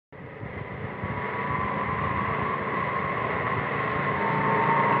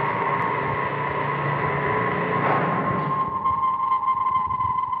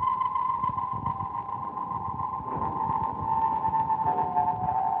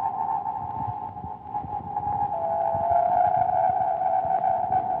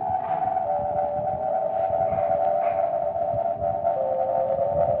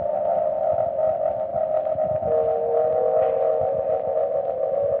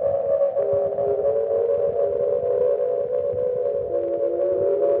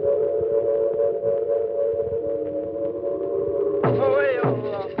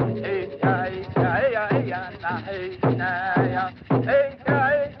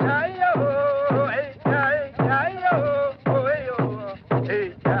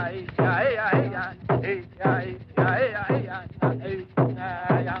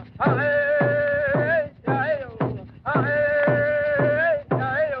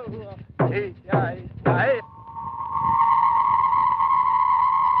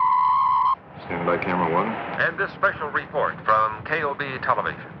special report from KOB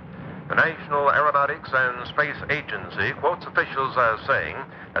Television. The National Aeronautics and Space Agency quotes officials as saying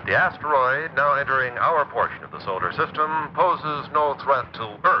that the asteroid now entering our portion of the solar system poses no threat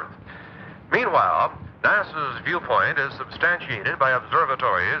to Earth. Meanwhile, NASA's viewpoint is substantiated by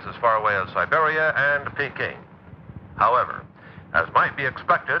observatories as far away as Siberia and Peking. However, as might be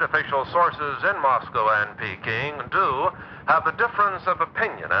expected, official sources in Moscow and Peking do have a difference of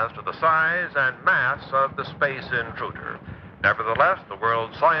opinion as to the size and mass of the space intruder. Nevertheless, the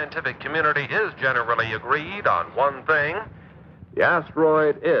world's scientific community is generally agreed on one thing. The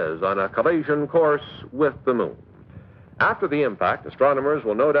asteroid is on a collision course with the moon. After the impact, astronomers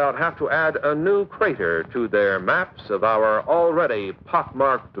will no doubt have to add a new crater to their maps of our already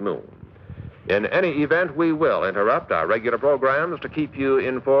pockmarked moon. In any event, we will interrupt our regular programs to keep you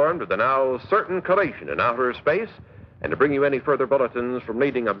informed of the now certain collision in outer space and to bring you any further bulletins from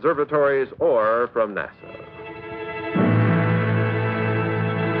leading observatories or from NASA.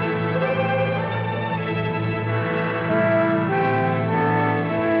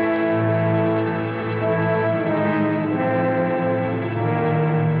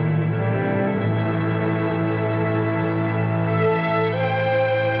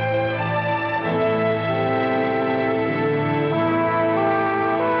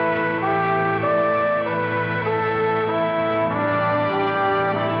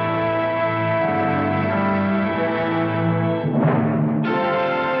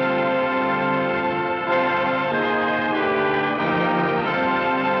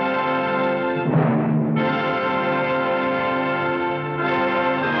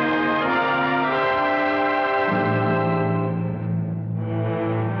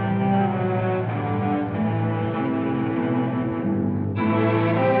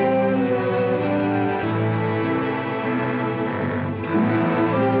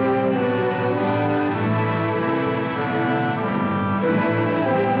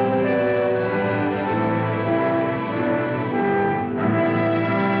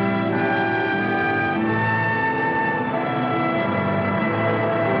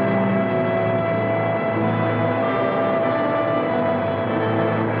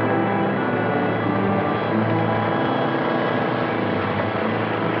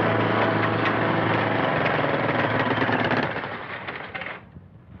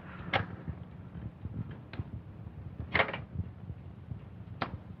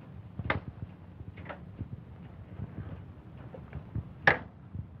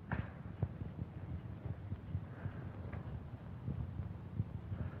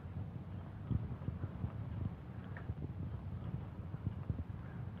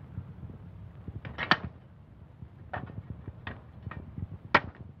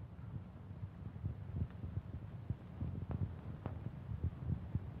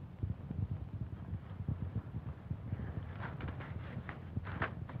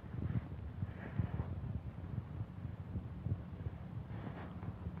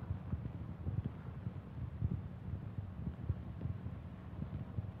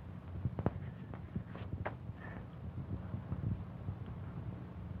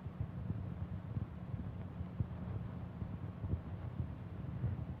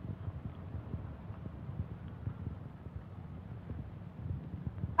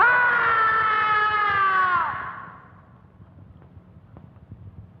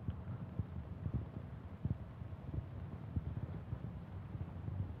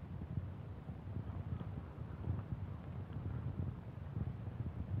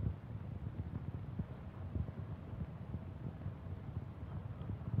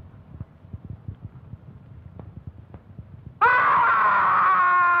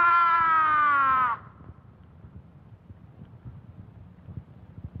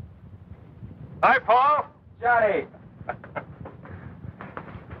 Hi, Paul. Johnny.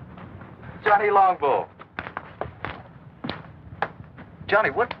 Johnny Longbow. Johnny,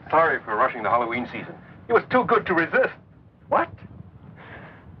 what? Sorry for rushing the Halloween season. It was too good to resist. What?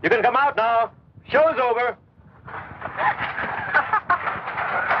 You can come out now. Show's over.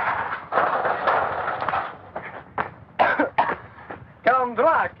 Count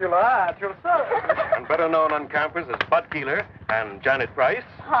Dracula at your service. And better known on campus as Bud Keeler and Janet Price.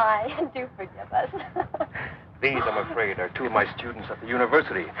 Hi, do forgive us. These, I'm afraid, are two of my students at the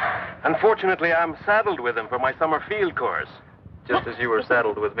university. Unfortunately, I'm saddled with them for my summer field course. Just as you were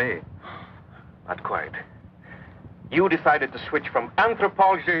saddled with me. Not quite. You decided to switch from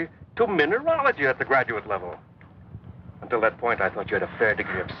anthropology to mineralogy at the graduate level. Until that point, I thought you had a fair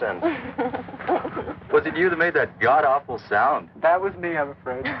degree of sense. Was it you that made that god-awful sound? That was me, I'm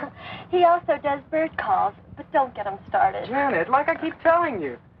afraid. He also does bird calls, but don't get him started. Janet, like I keep telling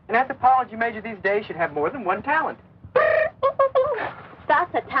you, An anthropology major these days should have more than one talent.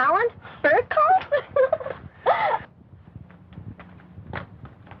 That's a talent? Bird call?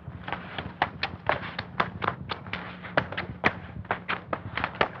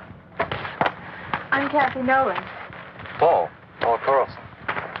 I'm Kathy Nolan. Paul Carlson.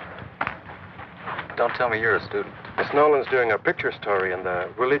 Don't tell me you're a student. Miss Nolan's doing a picture story in the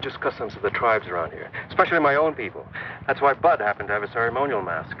religious customs of the tribes around here, especially my own people. That's why Bud happened to have a ceremonial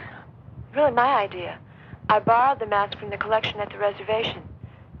mask. Really my idea. I borrowed the mask from the collection at the reservation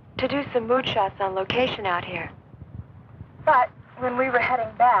to do some mood shots on location out here. But when we were heading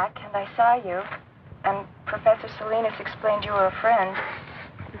back and I saw you, and Professor Salina explained you were a friend,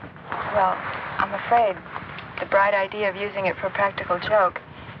 well, I'm afraid the bright idea of using it for a practical joke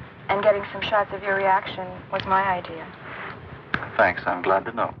and getting some shots of your reaction was my idea. Thanks, I'm glad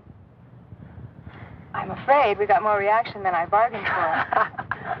to know. I'm afraid we got more reaction than I bargained for.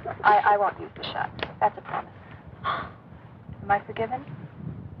 I won't use the shot. That's a promise. Am I forgiven?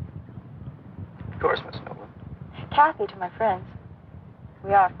 Of course, Miss Nolan. Kathy to my friends.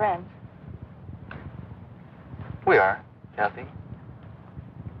 We are friends. We are, Kathy.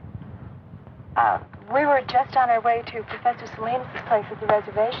 We were just on our way to Professor Salina's place at the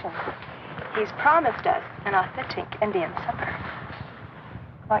reservation. He's promised us an authentic Indian supper.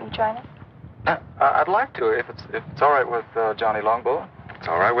 Won't you join us? I'd like to, if it's all right with Johnny Longbow. It's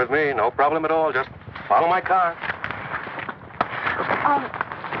all right with me, no problem at all. Just follow my car.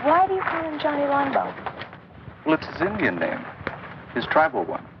 Why do you call him Johnny Longbow? Well, it's his Indian name, his tribal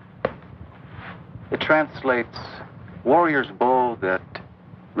one. It translates warrior's bow that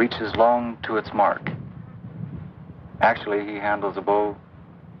reaches long to its mark. Actually, he handles a bow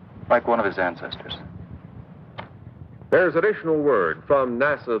like one of his ancestors. There's additional word from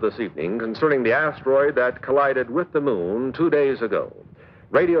NASA this evening concerning the asteroid that collided with the moon 2 days ago.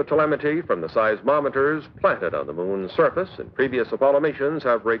 Radio telemetry from the seismometers planted on the moon's surface in previous Apollo missions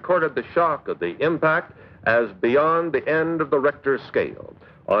have recorded the shock of the impact as beyond the end of the Richter scale.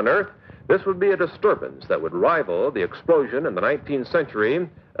 On Earth, this would be a disturbance that would rival the explosion in the 19th century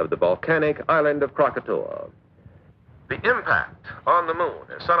of the volcanic island of Krakatoa. The impact on the moon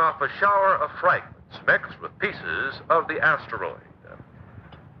has sent off a shower of fragments mixed with pieces of the asteroid.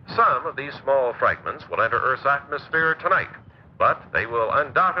 Some of these small fragments will enter Earth's atmosphere tonight, but they will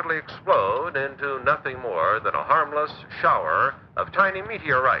undoubtedly explode into nothing more than a harmless shower of tiny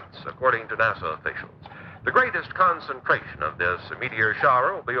meteorites, according to NASA officials. The greatest concentration of this meteor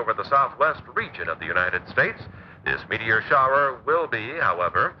shower will be over the southwest region of the United States. This meteor shower will be,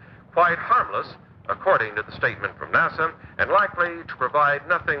 however, quite harmless, according to the statement from NASA, and likely to provide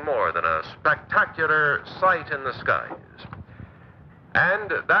nothing more than a spectacular sight in the skies.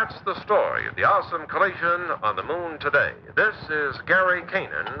 And that's the story of the awesome collision on the moon today. This is Gary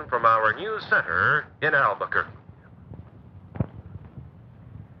Kanan from our news center in Albuquerque.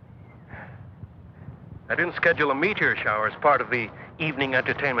 I didn't schedule a meteor shower as part of the evening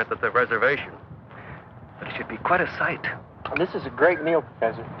entertainment at the reservation. But it should be quite a sight. This is a great meal,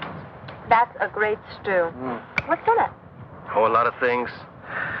 Professor. That's a great stew. What's in it? Oh, a lot of things.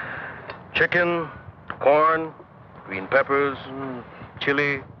 Chicken, corn, green peppers,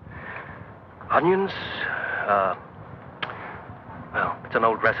 chili, onions. Well, it's an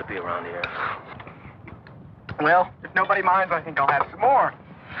old recipe around here. Well, if nobody minds, I think I'll have some more.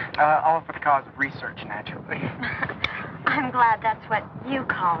 All for the cause of research, naturally. I'm glad that's what you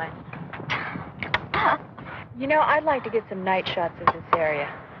call it. You know, I'd like to get some night shots of this area.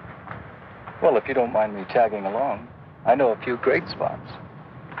 Well, if you don't mind me tagging along, I know a few great spots.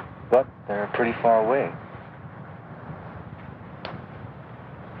 But they're pretty far away.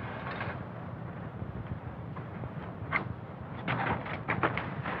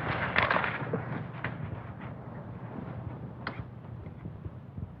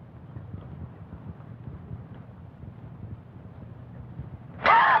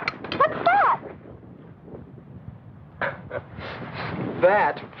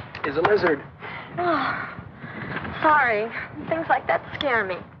 That is a lizard. Oh, sorry. Things like that scare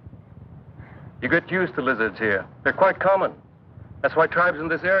me. You get used to lizards here. They're quite common. That's why tribes in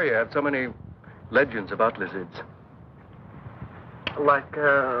this area have so many legends about lizards. Like,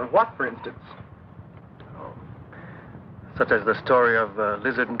 what, for instance? Such as the story of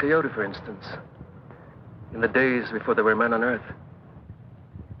Lizard and Coyote, for instance. In the days before there were men on Earth.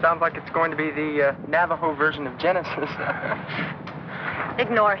 Sounds like it's going to be the Navajo version of Genesis.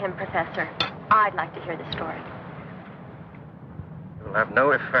 Ignore him, Professor. I'd like to hear the story. It'll have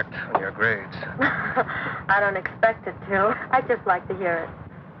no effect on your grades. I don't expect it to. I'd just like to hear it.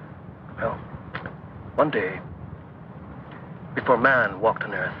 Well, one day, before man walked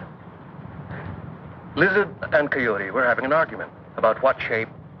on Earth. Lizard and coyote were having an argument about what shape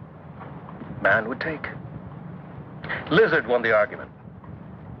man would take. Lizard won the argument.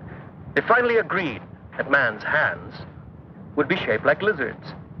 They finally agreed that man's hands would be shaped like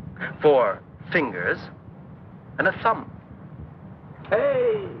lizards, 4 fingers and a thumb.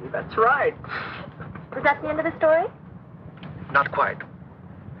 Hey, that's right. Was that the end of the story? Not quite.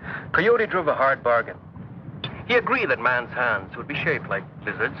 Coyote drove a hard bargain. He agreed that man's hands would be shaped like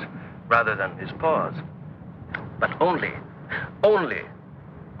lizards rather than his paws. But only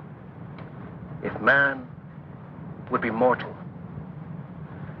if man would be mortal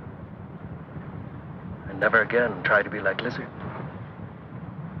and never again try to be like lizard.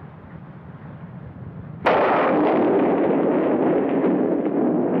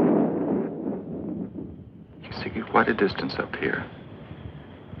 You see quite a distance up here.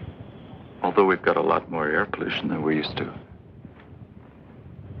 Although we've got a lot more air pollution than we're used to.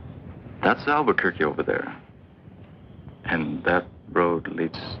 That's Albuquerque over there. And that road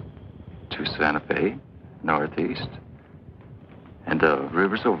leads to Santa Fe, northeast. And the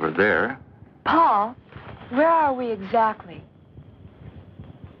river's over there. Paul, where are we exactly?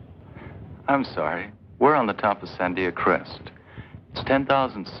 I'm sorry. We're on the top of Sandia Crest. It's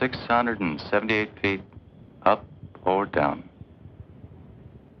 10,678 feet up or down,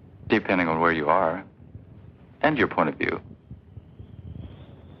 depending on where you are and your point of view.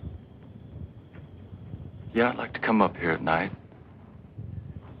 Yeah, I'd like to come up here at night.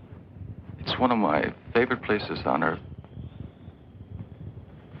 It's one of my favorite places on Earth.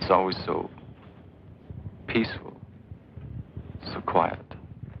 It's always so peaceful, so quiet.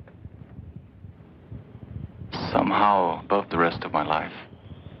 Somehow above the rest of my life.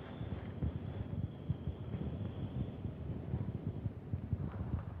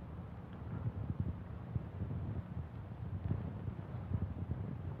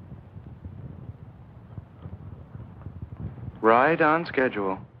 Right on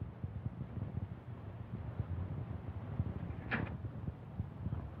schedule.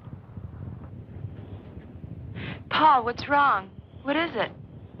 Paul, what's wrong? What is it?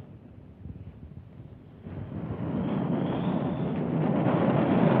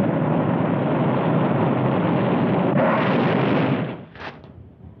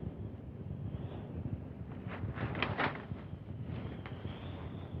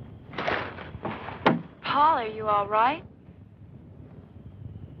 Paul, are you all right?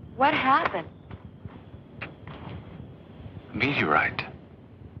 What happened? A meteorite.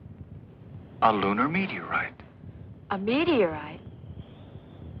 A lunar meteorite. A meteorite?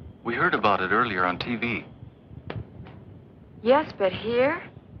 We heard about it earlier on TV. Yes, but here?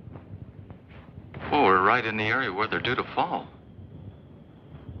 Oh, we're right in the area where they're due to fall.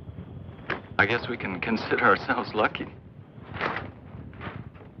 I guess we can consider ourselves lucky.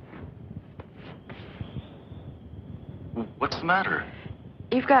 What's the matter?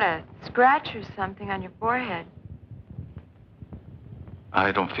 You've got a scratch or something on your forehead.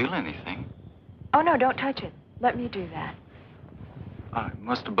 I don't feel anything. Oh, no, don't touch it. Let me do that. I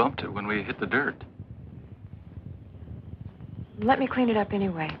must have bumped it when we hit the dirt. Let me clean it up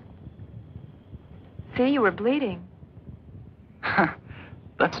anyway. See, you were bleeding.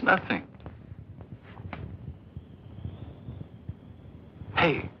 That's nothing.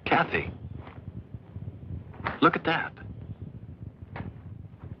 Hey, Kathy. Look at that.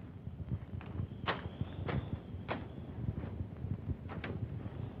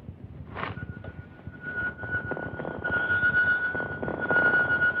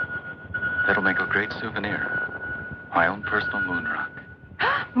 That'll make a great souvenir. My own personal moon rock.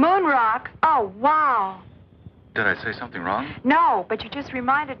 Moon rock? Oh, wow. Did I say something wrong? No, but you just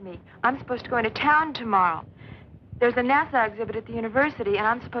reminded me. I'm supposed to go into town tomorrow. There's a NASA exhibit at the university, and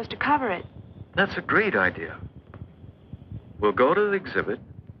I'm supposed to cover it. That's a great idea. We'll go to the exhibit,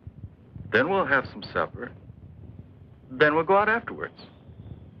 then we'll have some supper, then we'll go out afterwards.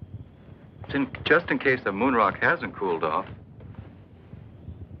 Just in case the moon rock hasn't cooled off.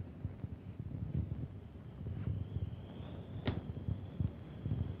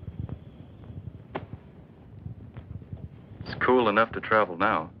 It's cool enough to travel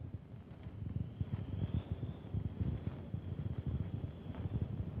now.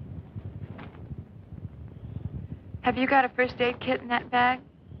 Have you got a first aid kit in that bag?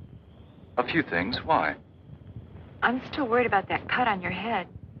 A few things. Why? I'm still worried about that cut on your head.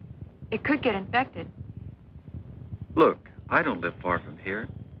 It could get infected. Look, I don't live far from here.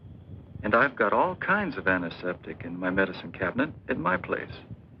 And I've got all kinds of antiseptic in my medicine cabinet at my place.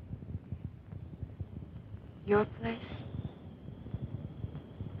 Your place?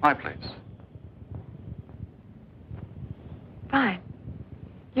 My place. Fine.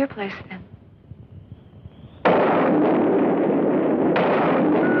 Your place, then.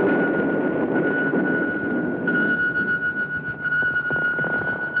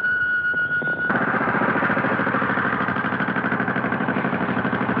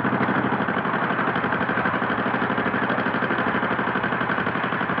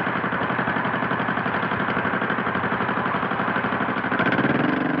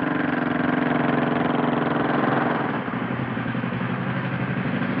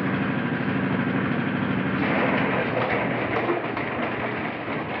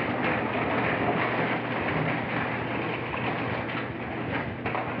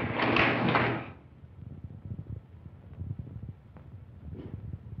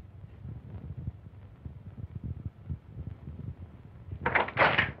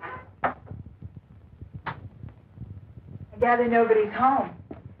 I gather nobody's home.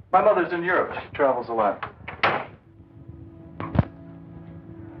 My mother's in Europe. She travels a lot.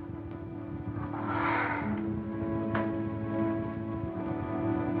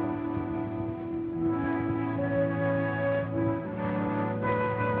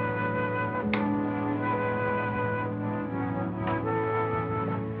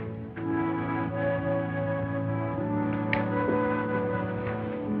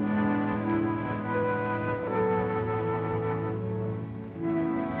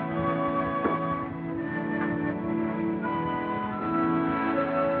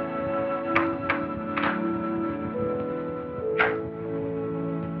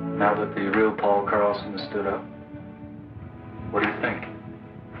 Now that the real Paul Carlson has stood up, what do you think?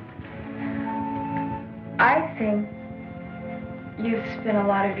 I think you've spent a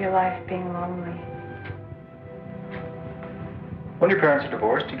lot of your life being lonely. When your parents are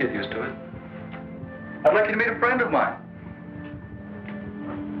divorced, you get used to it. I'd like you to meet a friend of mine.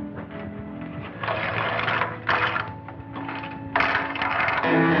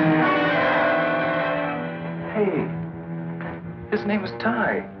 Hey, his name is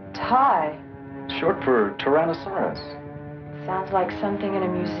Ty. Ty. Short for Tyrannosaurus. Sounds like something in a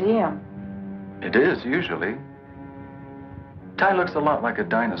museum. It is, usually. Ty looks a lot like a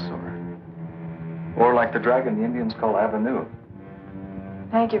dinosaur. Or like the dragon the Indians call Avenue.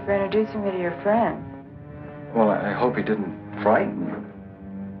 Thank you for introducing me to your friend. Well, I hope he didn't frighten you.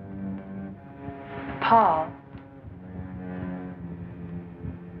 Paul.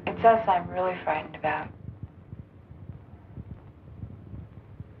 It's us I'm really frightened about.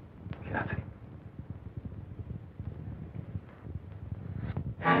 Kathy.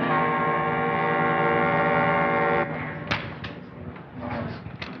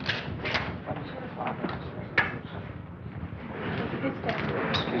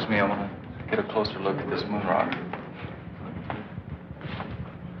 Excuse me, I want to get a closer look at this moon rock.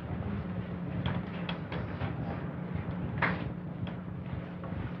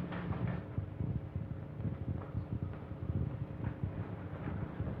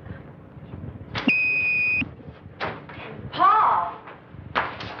 Paul!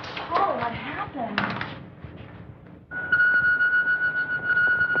 Paul, what happened?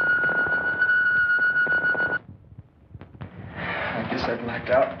 I guess I blacked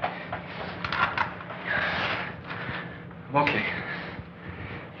out. I'm okay.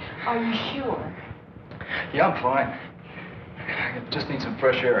 Are you sure? Yeah, I'm fine. I just need some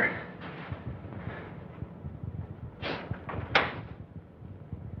fresh air.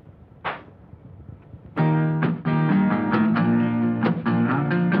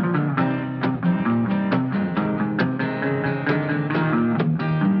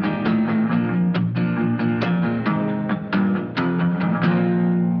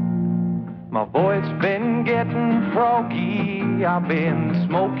 My voice been getting froggy. I've been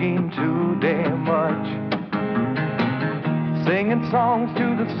smoking too damn much. Singing songs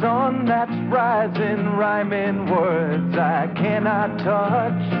to the sun that's rising, rhyming words I cannot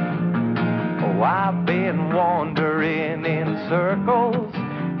touch. Oh, I've been wandering in circles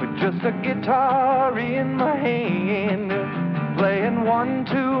with just a guitar in my hand, playing one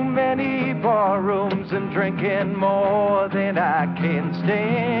too many bar rooms and drinking more than I can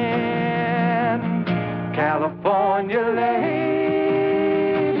stand. California lady,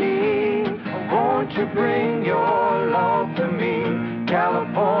 won't you bring your love to me?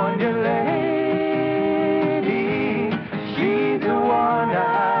 California lady, she's the one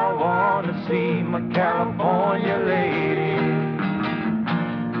I want to see, my California lady.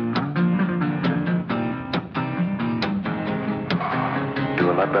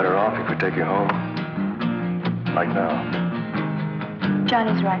 Do a lot better off if we take you home. Like now.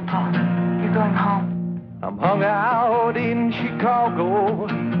 Johnny's right, Paul. You're going home. I'm hung out in Chicago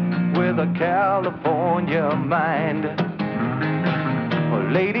with a California mind.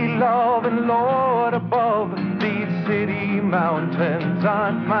 Lady love and Lord above, these city mountains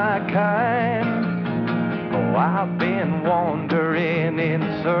aren't my kind. Oh, I've been wandering in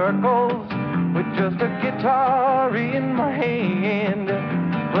circles with just a guitar in my hand,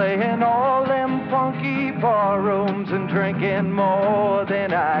 playing all them funky bar rooms and drinking more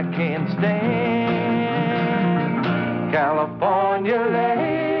than I can stand. California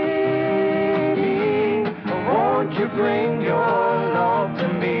lady, won't you bring your love to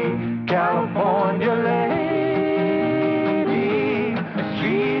me? California lady,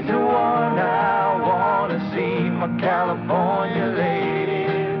 she's the one I want to see. My California lady,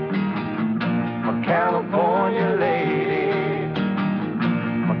 my California lady,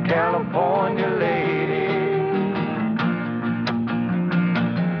 my California lady.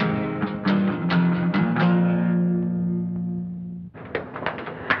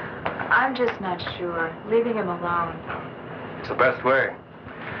 I'm just not sure. Leaving him alone. It's the best way.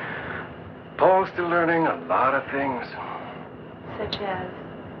 Paul's still learning a lot of things. Such as?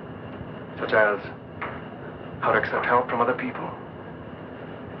 Such as how to accept help from other people.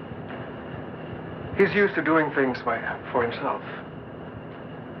 He's used to doing things for himself.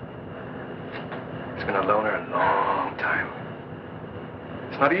 He's been a loner a long time.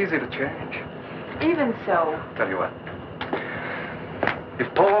 It's not easy to change. Even so. Tell you what.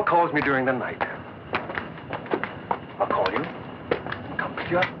 If Paul calls me during the night, I'll call you and come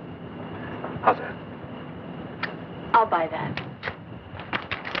pick you up. How's that? I'll buy that.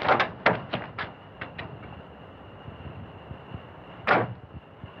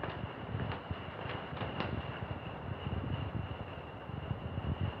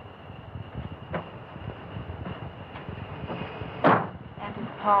 And if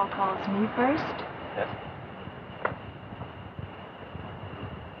Paul calls me first? Yes.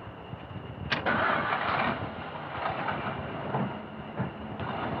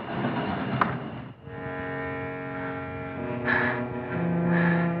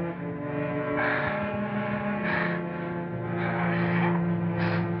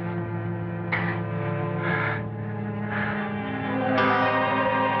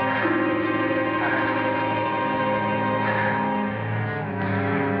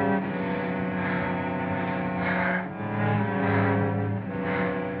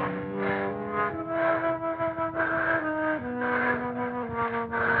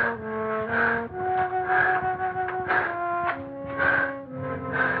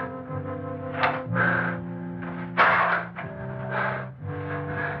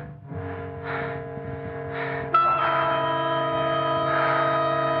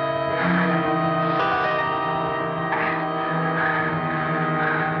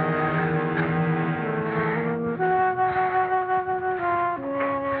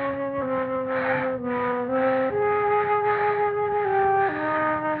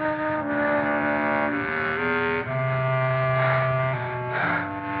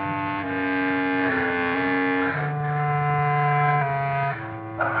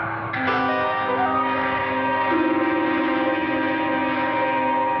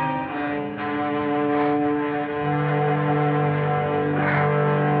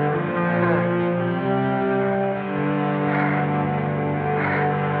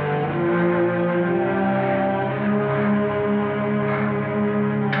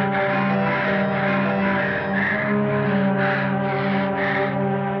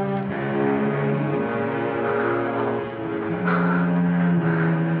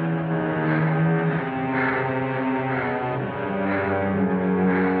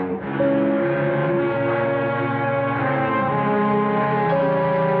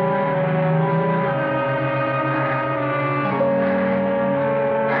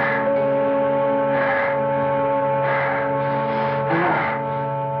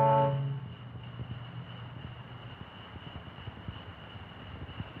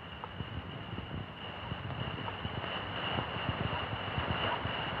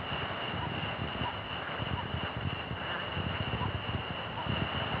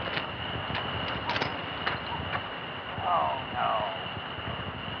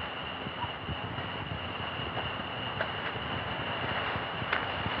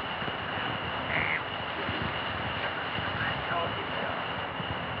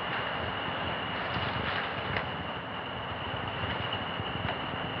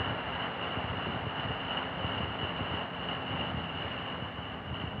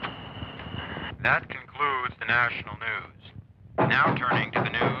 That concludes the national news. Now turning to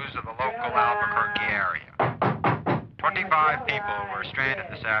the news of the local Albuquerque area. 25 people were stranded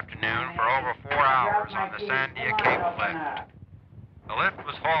this afternoon for over 4 hours on the Sandia Cape lift. The lift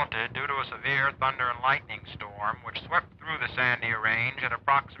was halted due to a severe thunder and lightning storm which swept through the Sandia Range at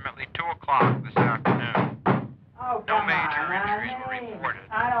approximately 2 o'clock this afternoon. Oh, No major injuries were reported,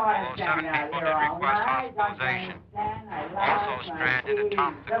 although 7 people did request hospitalization. Also stranded at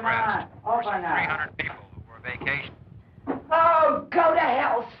Thompson Crest were some 300 people who were vacationing. Oh, go to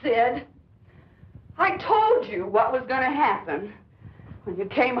hell, Sid. I told you what was going to happen when you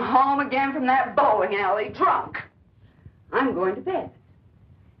came home again from that bowling alley drunk. I'm going to bed.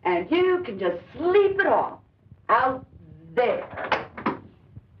 And you can just sleep it off out there.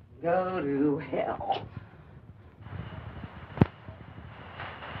 Go to hell.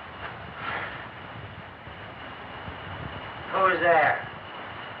 Who's there?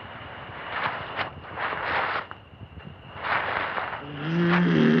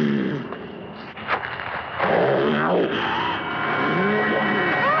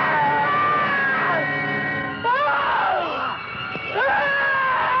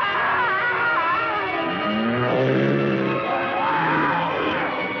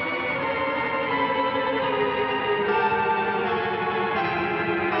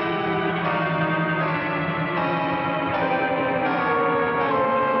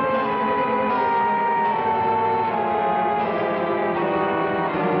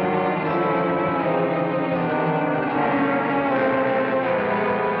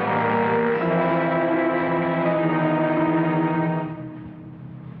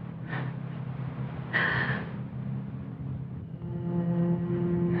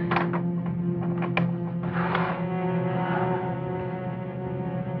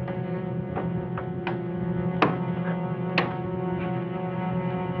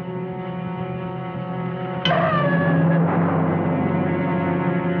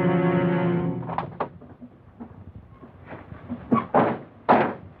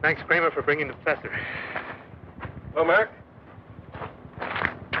 Thanks, Kramer, for bringing the professor. Well, Mark?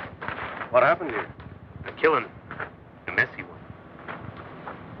 What happened here? A killing. A messy one.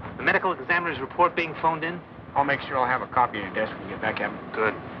 The medical examiner's report being phoned in? I'll make sure I'll have a copy at your desk when you get back, Captain.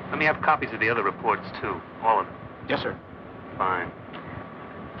 Good. Let me have copies of the other reports, too. All of them. Yes, sir. Fine.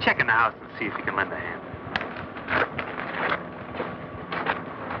 Check in the house and see if you can lend a hand.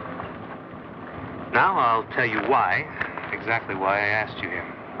 Now I'll tell you why, exactly why I asked you here.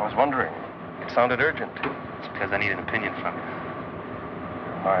 I was wondering. It sounded urgent. It's because I need an opinion from you.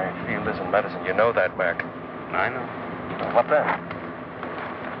 My field isn't medicine. You know that, Mark. I know. Well, what then?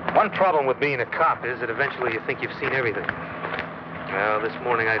 One problem with being a cop is that eventually you think you've seen everything. Well, this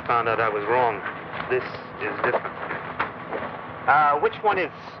morning I found out I was wrong. This is different. Which one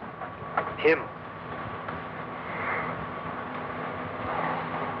is him?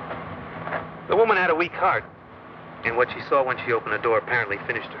 The woman had a weak heart, and what she saw when she opened the door apparently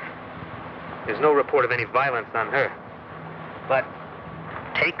finished her. There's no report of any violence on her. But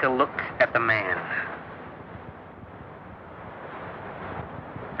take a look at the man.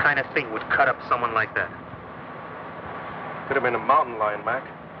 What kind of thing would cut up someone like that? Could have been a mountain lion, Mac.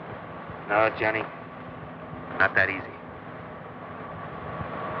 No, Johnny. Not that easy.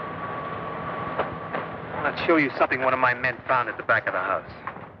 Let's show you something one of my men found at the back of the house.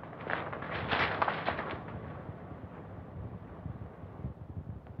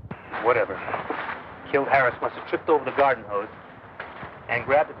 Whatever. Killed Harris must have tripped over the garden hose and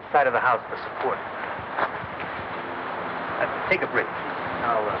grabbed at the side of the house for support. Take a break.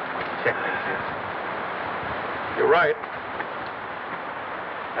 I'll check things here. You're right.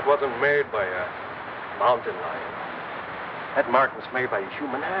 That wasn't made by a mountain lion. That mark was made by a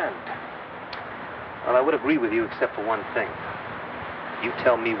human hand. Well, I would agree with you except for one thing. You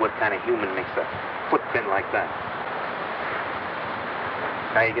tell me what kind of human makes a footprint like that.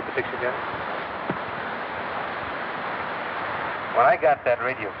 Now you get the picture, Johnny? When I got that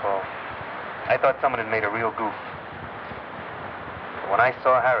radio call, I thought someone had made a real goof. But when I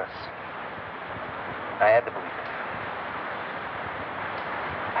saw Harris, I had to believe it.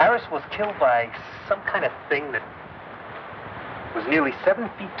 Harris was killed by some kind of thing that was nearly 7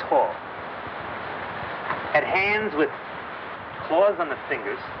 feet tall. Had hands with claws on the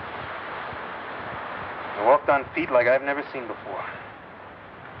fingers. And walked on feet like I've never seen before.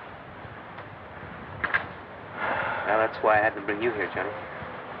 Now, that's why I had to bring you here, Johnny.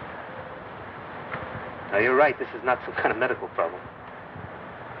 Now, you're right. This is not some kind of medical problem.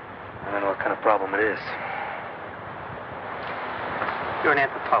 I don't know what kind of problem it is. You're an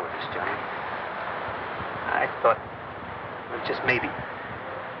anthropologist, Johnny. I thought, well, just maybe,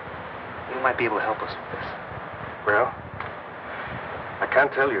 you might be able to help us with this. Well, I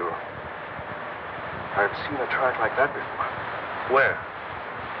can't tell you. I've seen a track like that before. Where?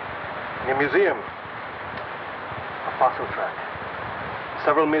 In a museum. A fossil track.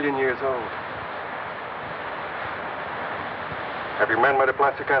 Several million years old. Have your men made a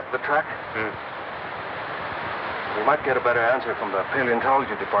plastic cast of the track? We might get a better answer from the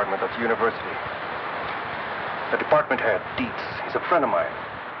paleontology department at the university. The department head, Dietz, he's a friend of mine.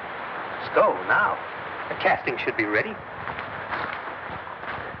 Let's go now. The casting should be ready.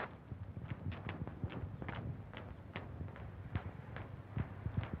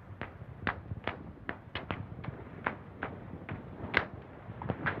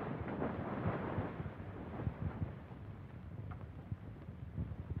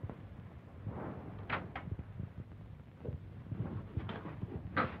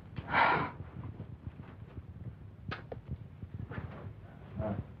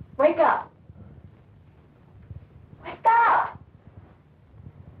 Wake up. Wake up.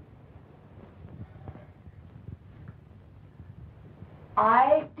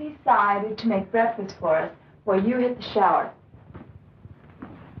 I decided to make breakfast for us while you hit the shower.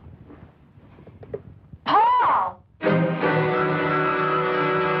 Paul!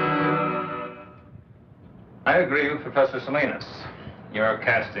 I agree with Professor Salina. Your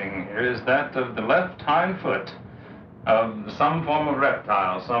casting here is that of the left hind foot of some form of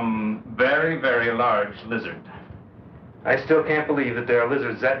reptile, some very, very large lizard. I still can't believe that there are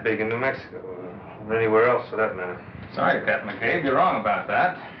lizards that big in New Mexico, or anywhere else for that matter. Sorry, Captain McCabe, you're wrong about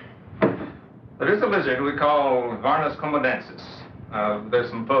that. There is a lizard we call Varnus comodensis. There's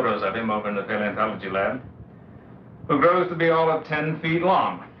some photos of him over in the paleontology lab, who grows to be all of 10 feet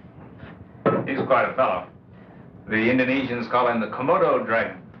long. He's quite a fellow. The Indonesians call him the Komodo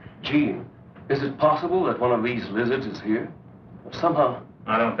dragon. Gee, is it possible that one of these lizards is here? Somehow.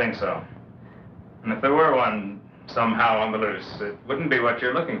 I don't think so. And if there were one somehow on the loose, it wouldn't be what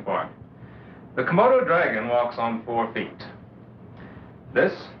you're looking for. The Komodo dragon walks on 4 feet.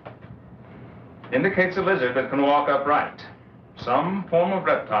 This indicates a lizard that can walk upright. Some form of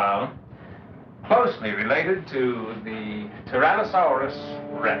reptile closely related to the Tyrannosaurus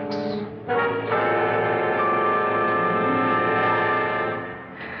rex.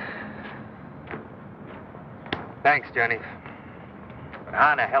 Thanks, Johnny. But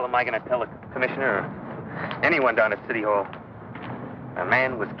how in the hell am I going to tell the commissioner or anyone down at City Hall? A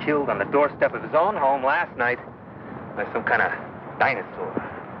man was killed on the doorstep of his own home last night by some kind of dinosaur.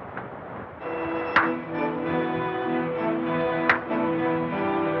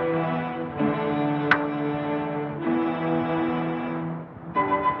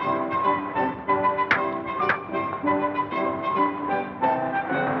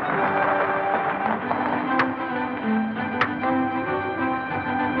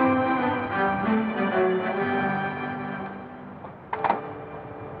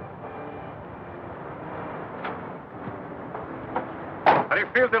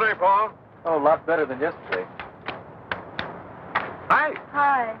 Today, Paul? Oh, a lot better than yesterday. Hi.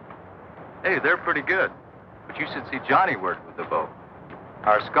 Hi. Hey, they're pretty good. But you should see Johnny work with the bow.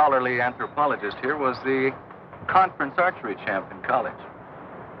 Our scholarly anthropologist here was the conference archery champ in college.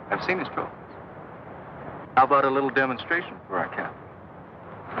 I've seen his trophies. How about a little demonstration for our captain?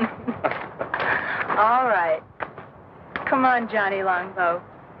 All right. Come on, Johnny Longbow.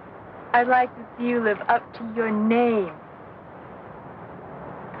 I'd like to see you live up to your name.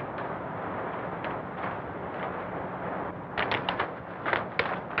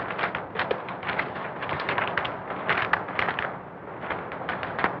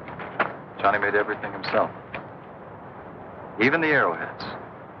 Johnny made everything himself. Even the arrowheads.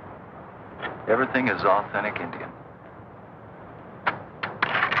 Everything is authentic Indian.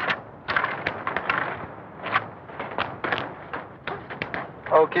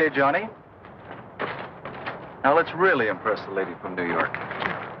 Okay, Johnny. Now let's really impress the lady from New York.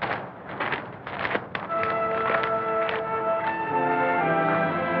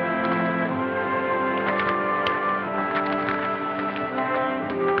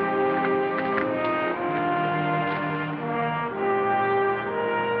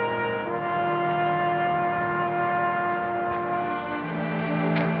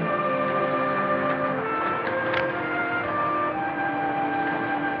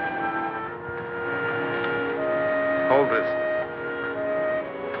 Hold this.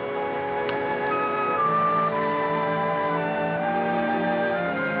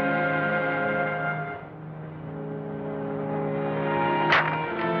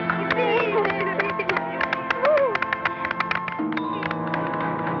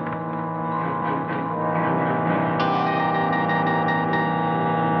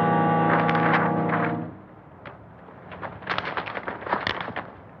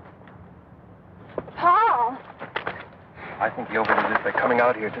 I think he overdid it by coming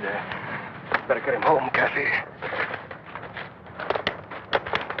out here today. Better get him home, Kathy.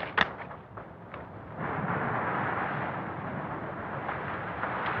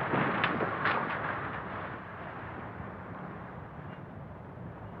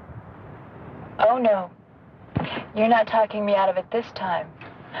 no. You're not talking me out of it this time.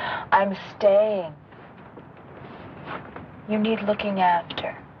 I'm staying. You need looking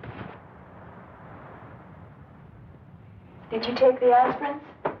after. Did you take the aspirins?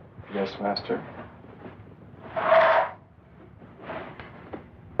 Yes, Master.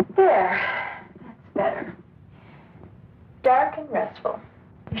 There. That's better. Dark and restful.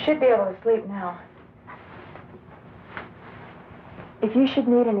 You should be able to sleep now. If you should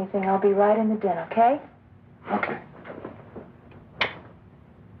need anything, I'll be right in the den, okay? Okay.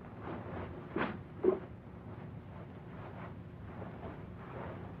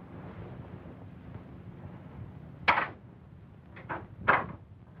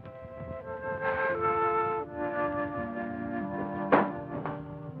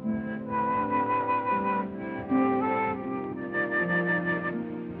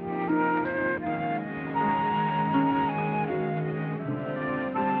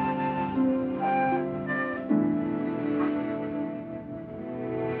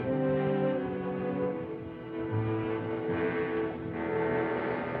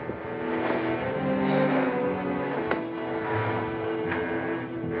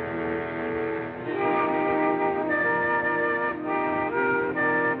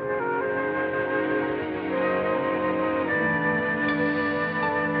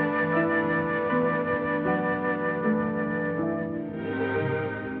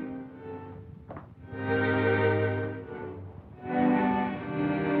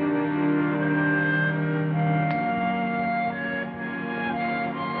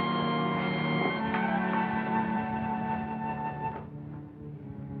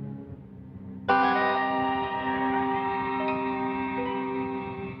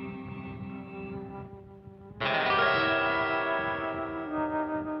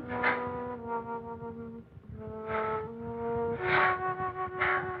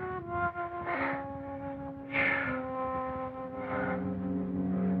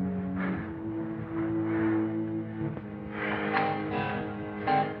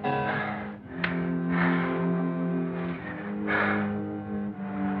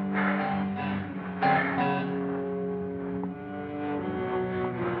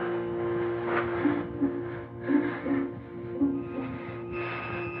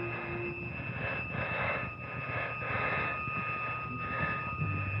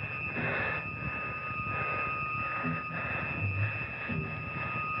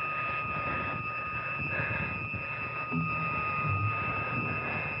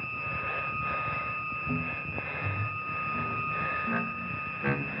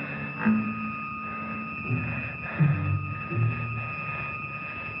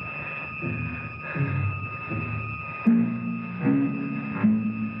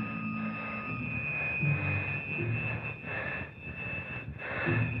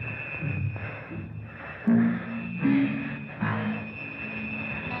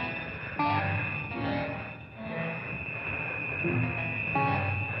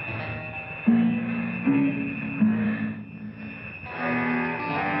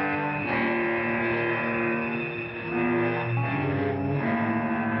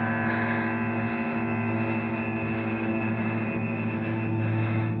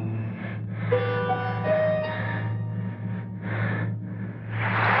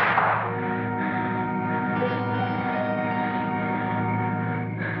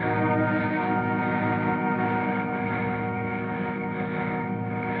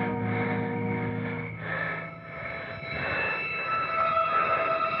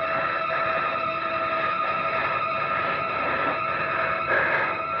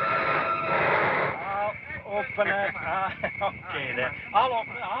 open it. Okay, then. I'll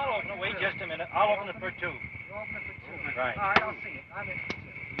open it. Wait just a minute. I'll open it for two. You open it for two. Right. All right, I'll see it. I'm in for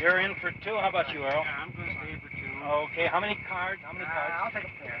two. You're in for two. How about you, Earl? Yeah, I'm going to stay for two. Okay, how many cards? How many cards? I'll take a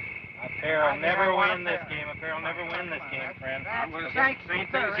pair. A pair will never win this game. A pair will never win this game, friend. I'm going to say same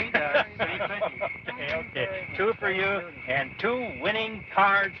thing as he does. Same thing. Okay. Two for you and two winning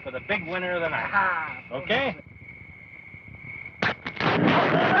cards for the big winner of the night. Okay?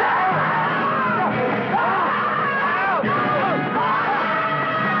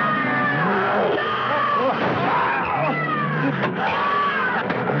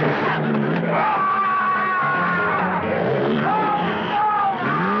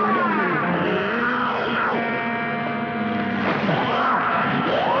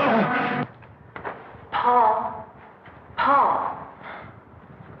 Paul.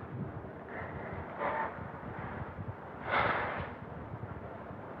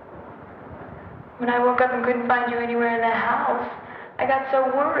 When I woke up and couldn't find you anywhere in the house, I got so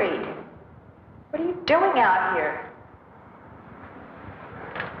worried. What are you doing out here?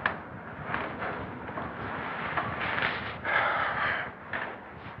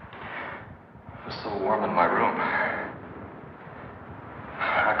 so warm in my room.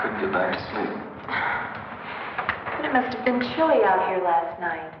 I couldn't get back to sleep. But it must have been chilly out here last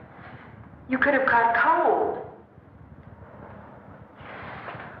night. You could have caught cold.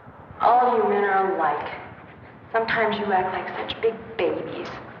 All you men are alike. Sometimes you act like such big babies.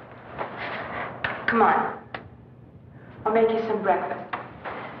 Come on. I'll make you some breakfast.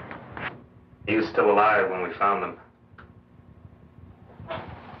 He was still alive when we found them.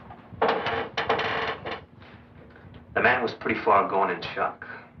 The man was pretty far gone in shock.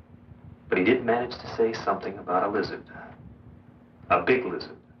 But he did manage to say something about a lizard. A big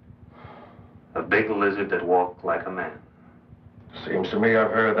lizard. A big lizard that walked like a man. Seems to me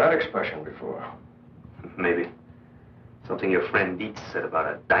I've heard that expression before. Maybe. Something your friend Dietz said about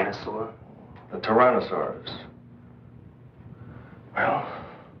a dinosaur? The Tyrannosaurus. Well,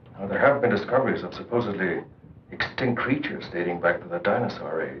 now there have been discoveries of supposedly extinct creatures dating back to the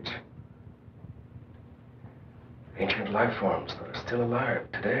dinosaur age. Ancient life forms that are still alive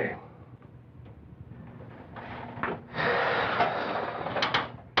today.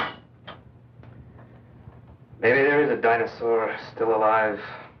 Maybe there is a dinosaur still alive.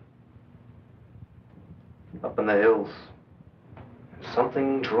 Up in the hills.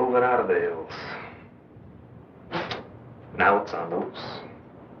 Something drove it out of the hills. Now it's on loose.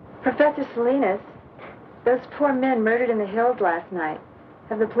 Professor Salina, those poor men murdered in the hills last night.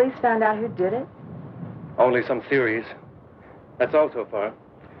 Have the police found out who did it? Only some theories. That's all so far.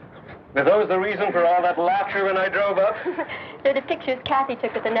 Were those the reason for all that laughter when I drove up? They're the pictures Kathy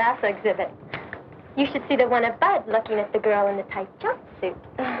took at the NASA exhibit. You should see the one of Bud looking at the girl in the tight jumpsuit.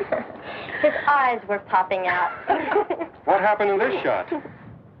 His eyes were popping out. What happened in this shot?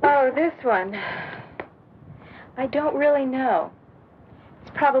 Oh, this one. I don't really know.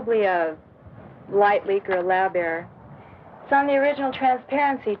 It's probably a light leak or a lab error. It's on the original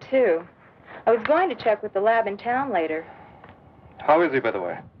transparency, too. I was going to check with the lab in town later. How is he, by the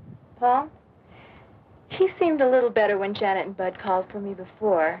way? Paul? He seemed a little better when Janet and Bud called for me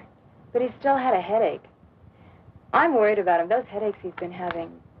before, but he still had a headache. I'm worried about him. Those headaches he's been having.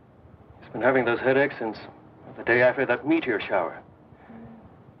 He's been having those headaches since the day after that meteor shower.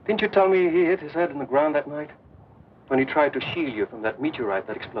 Didn't you tell me he hit his head in the ground that night? When he tried to shield you from that meteorite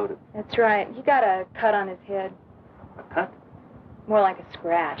that exploded. That's right. He got a cut on his head. A cut? More like a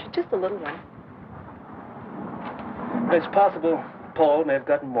scratch. Just a little one. It's possible Paul may have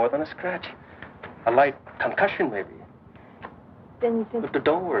gotten more than a scratch. A light concussion, maybe. Then you think... But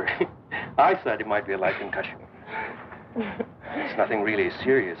don't worry. I said it might be a light concussion. It's nothing really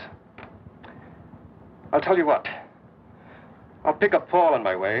serious. I'll tell you what. I'll pick up Paul on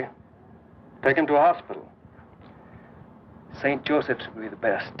my way. Take him to a hospital. St. Joseph's will be the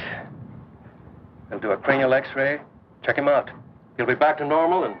best. They'll do a cranial x-ray, check him out. He'll be back to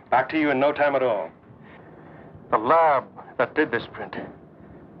normal and back to you in no time at all. The lab that did this print,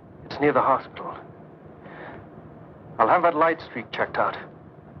 it's near the hospital. I'll have that light streak checked out.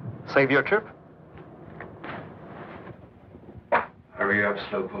 Save your trip? Hurry up,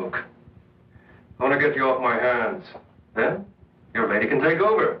 Slowpoke. I want to get you off my hands. Then, your lady can take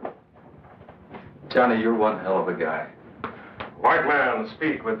over. Johnny, you're one hell of a guy. White man,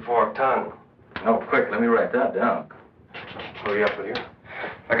 speak with forked tongue. Oh, quick, let me write that down. Hurry up with you.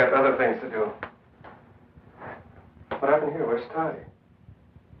 I got other things to do. What happened here? Where's Ty?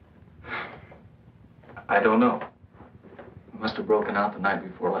 I don't know. He must have broken out the night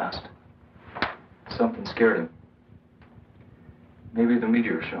before last. Something scared him. Maybe the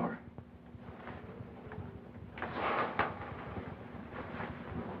meteor shower.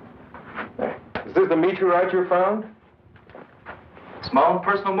 Is this the meteorite you found? It's my own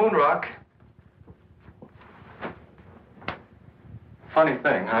personal moon rock. Funny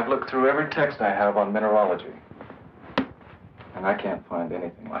thing, I've looked through every text I have on mineralogy, and I can't find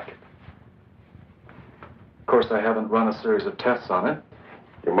anything like it. Of course, I haven't run a series of tests on it.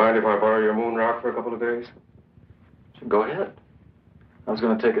 You mind if I borrow your moon rock for a couple of days? So go ahead. I was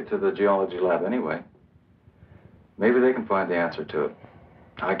going to take it to the geology lab anyway. Maybe they can find the answer to it.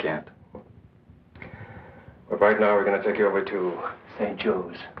 I can't. But right now, we're going to take you over to St.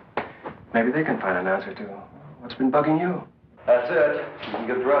 Joe's. Maybe they can find an answer to what's been bugging you. That's it. You can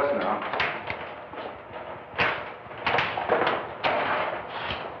get dressed now.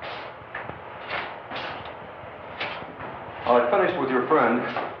 I finished with your friend.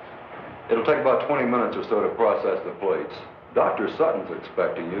 It'll take about 20 minutes or so to process the plates. Dr. Sutton's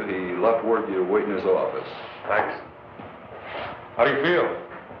expecting you. He left word you to wait in his office. Thanks. How do you feel?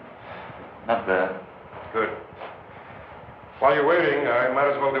 Not bad. Good. While you're waiting, I might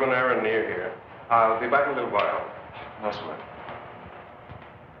as well do an errand near here. I'll be back in a little while. No sweat.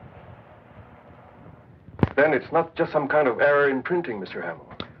 Then it's not just some kind of error in printing, Mr.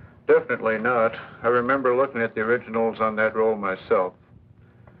 Hamill. Definitely not. I remember looking at the originals on that roll myself.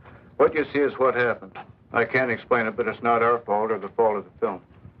 What you see is what happened. I can't explain it, but it's not our fault or the fault of the film.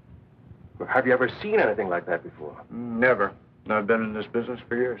 Have you ever seen anything like that before? Never. I've been in this business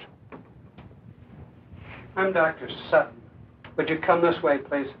for years. I'm Dr. Sutton. Would you come this way,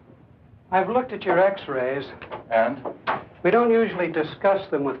 please? I've looked at your x-rays. And? We don't usually discuss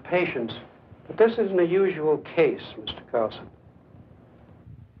them with patients, but this isn't a usual case, Mr. Carlson.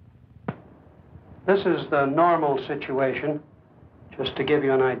 This is the normal situation, just to give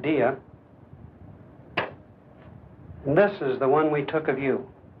you an idea. And this is the one we took of you.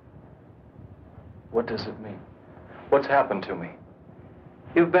 What does it mean? What's happened to me?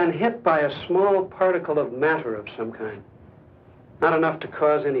 You've been hit by a small particle of matter of some kind. Not enough to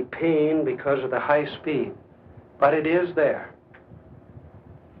cause any pain because of the high speed, but it is there.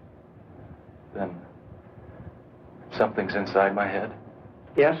 Then something's inside my head?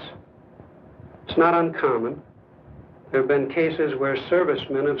 Yes. It's not uncommon. There have been cases where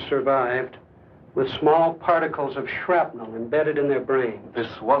servicemen have survived with small particles of shrapnel embedded in their brain. This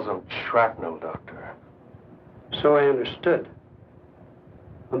wasn't shrapnel, Doctor. So I understood.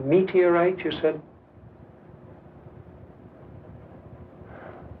 A meteorite, you said?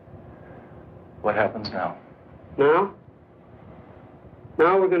 What happens now? Now?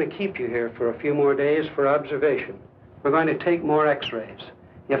 Now we're going to keep you here for a few more days for observation. We're going to take more x-rays.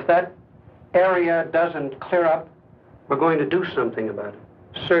 If that area doesn't clear up, we're going to do something about it,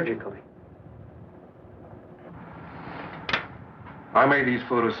 surgically. I made these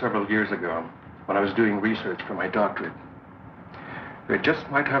photos several years ago when I was doing research for my doctorate. They just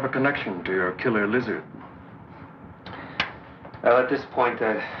might have a connection to your killer lizard. Well, at this point,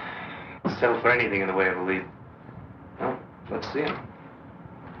 I'd settle for anything in the way of a lead. Well, let's see him.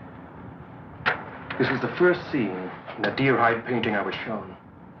 This was the first scene in a deer hide painting I was shown.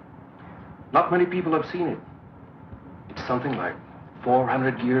 Not many people have seen it. It's something like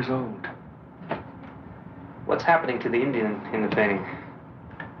 400 years old. What's happening to the Indian in the painting?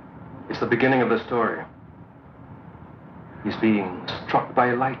 It's the beginning of the story. He's being struck by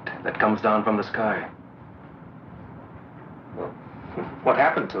a light that comes down from the sky. Well, what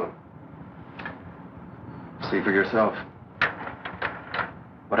happened to him? See for yourself.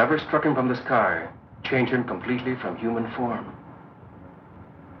 Whatever struck him from the sky changed him completely from human form.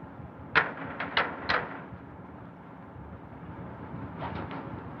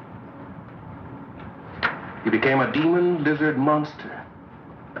 He became a demon lizard monster.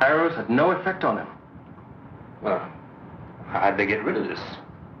 Arrows had no effect on him. Well, how'd they get rid of this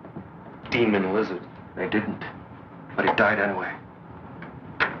demon lizard? They didn't, but it died anyway.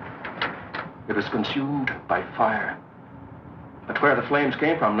 It was consumed by fire. But where the flames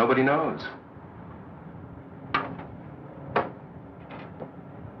came from, nobody knows.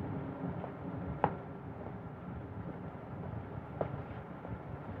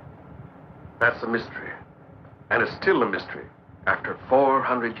 That's a mystery. And it's still a mystery after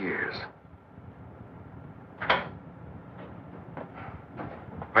 400 years.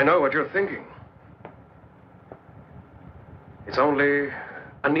 I know what you're thinking. It's only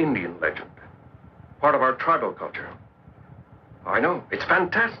an Indian legend, part of our tribal culture. I know, it's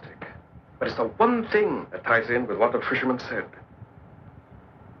fantastic, but it's the one thing that ties in with what the fisherman said.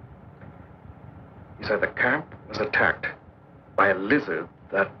 He said the camp was attacked by a lizard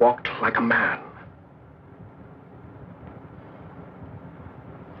that walked like a man.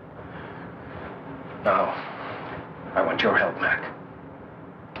 Now, I want your help, Mac.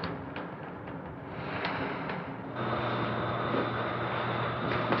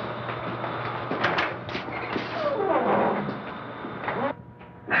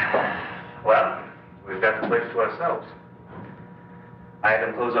 Well, we've got the place to ourselves. I had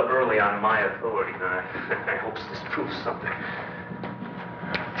them close up early on my authority, and I hope this proves something.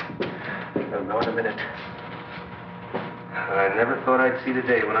 I'll know in a minute. I never thought I'd see the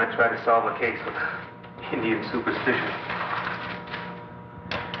day when I tried to solve a case with Indian superstition.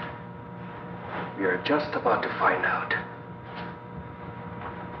 We are just about to find out.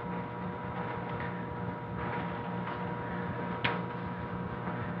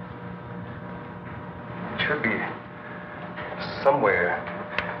 It should be somewhere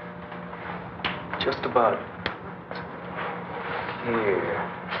just about here.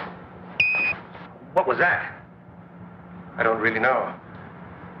 What was that? I don't really know.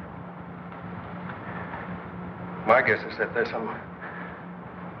 My guess is that there's some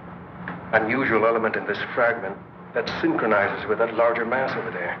unusual element in this fragment that synchronizes with that larger mass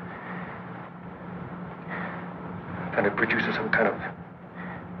over there. And it produces some kind of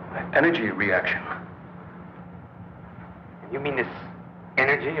energy reaction. You mean this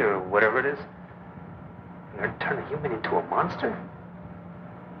energy or whatever it is? They're turning a human into a monster?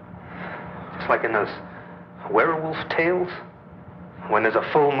 Just like in those werewolf tales? When there's a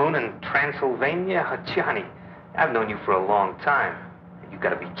full moon in Transylvania? Johnny, I've known you for a long time. You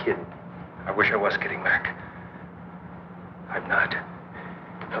gotta be kidding. I wish I was kidding, Mac. I'm not.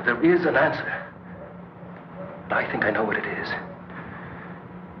 Now, there is an answer. But I think I know what it is.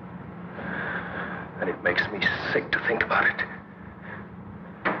 And it makes me sick to think about it.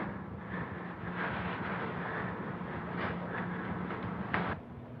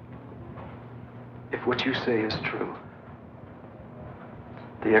 If what you say is true,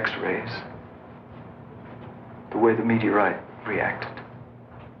 the X-rays, the way the meteorite reacted,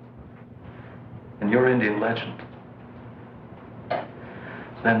 and your Indian legend,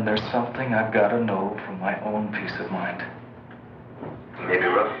 then there's something I've got to know for my own peace of mind. Maybe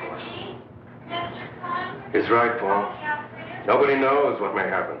rough, boy. He's right, Paul. Nobody knows what may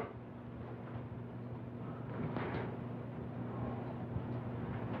happen.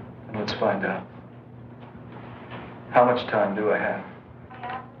 And let's find out. How much time do I have?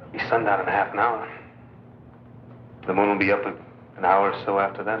 Be sundown in half an hour. The moon will be up an hour or so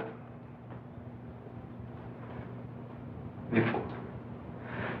after that.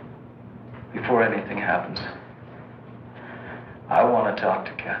 Before anything happens, I want to talk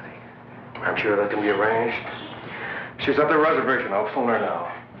to Kathy. I'm sure that can be arranged. She's at the reservation. I'll phone her now.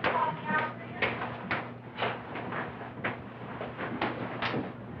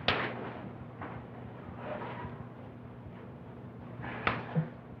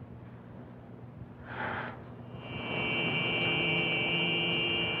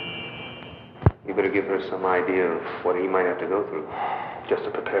 You better give her some idea of what he might have to go through, just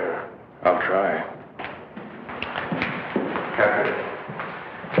to prepare her. I'll try. Kathy,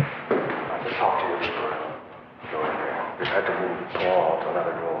 I have to talk to you before I go in there. We've had to move Paul to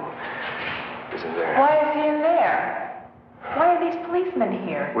another room. He's in there. Why is he in there? Why are these policemen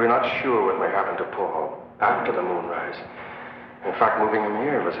here? We're not sure what may happen to Paul after the moonrise. In fact, moving him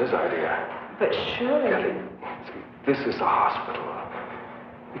here was his idea. But surely... Kathy, see, this is a hospital.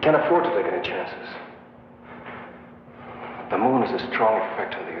 We can't afford to take any chances. The moon is a strong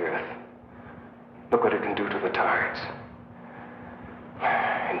effect on the Earth. Look what it can do to the tides.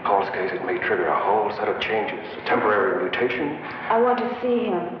 In Paul's case, it may trigger a whole set of changes, a temporary mutation. I want to see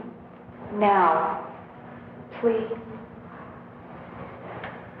him. Now. Please.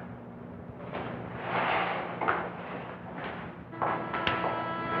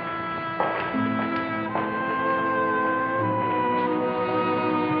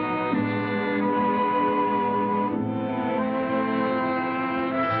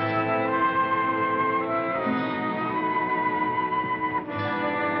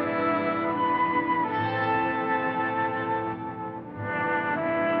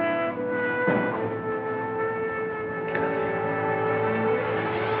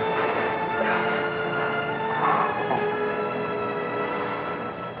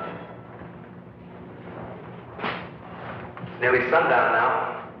 Nearly sundown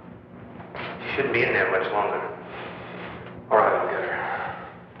now. She shouldn't be in there much longer. All right, I'll get her.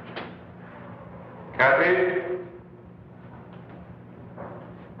 Kathy?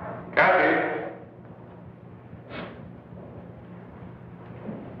 Kathy?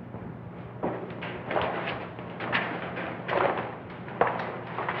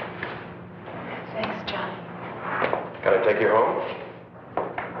 Thanks, Johnny. Can I take you home?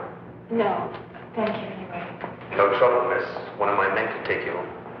 No, thank you anyway. No trouble, miss. One of my men can take you home.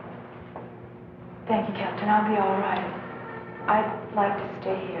 Thank you, Captain. I'll be all right. I'd like to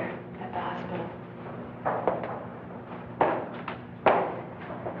stay here at the hospital.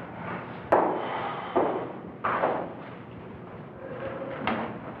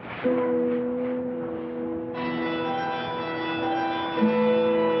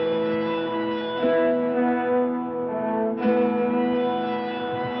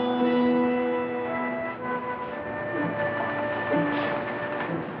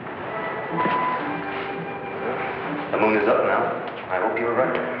 The moon is up now. I hope you were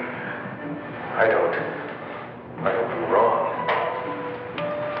right. I don't. I hope I'm wrong.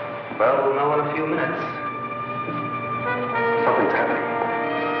 Well, we'll know in a few minutes. Something's happening.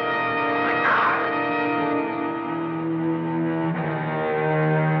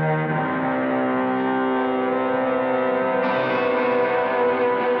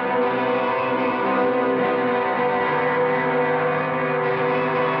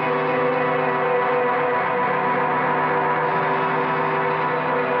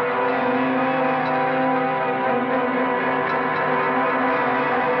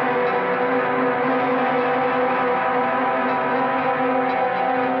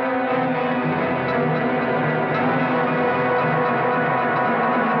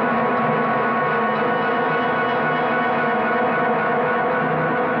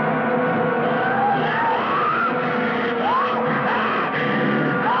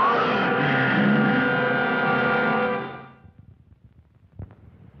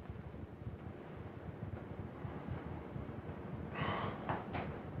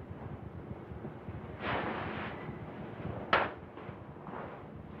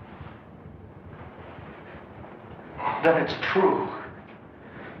 Then it's true.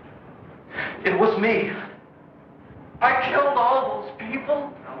 It was me. I killed all those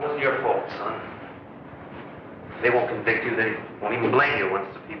people. It wasn't your fault, son. They won't convict you. They won't even blame you once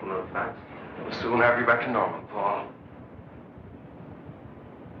the people know the facts. We'll soon have you back to normal, Paul.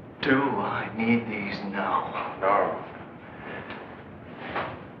 Do I need these now? No.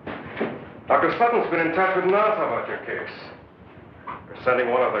 Dr. Sutton's been in touch with NASA about your case. They're sending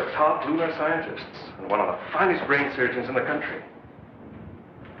one of their top lunar scientists and one of the finest brain surgeons in the country.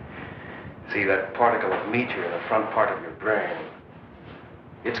 See that particle of meteor in the front part of your brain?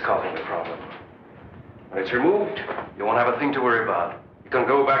 It's causing the problem. When it's removed, you won't have a thing to worry about. You can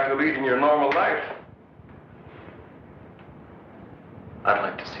go back to leading your normal life. I'd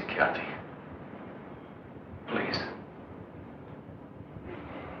like to see Kathy. Please.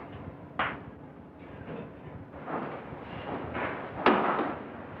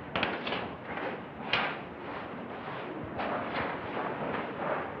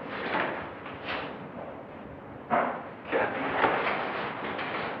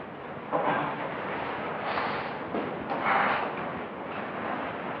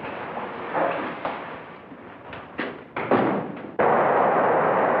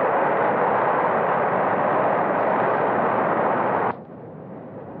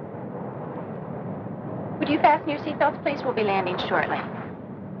 Would you fasten your seatbelts, please? We'll be landing shortly.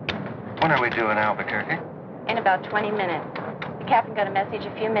 When are we due in Albuquerque? In about 20 minutes. The captain got a message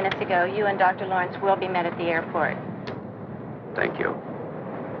a few minutes ago. You and Dr. Lawrence will be met at the airport. Thank you.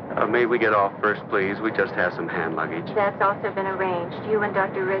 May we get off first, please? We just have some hand luggage. That's also been arranged. You and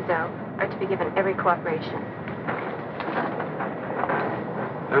Dr. Rizzo are to be given every cooperation.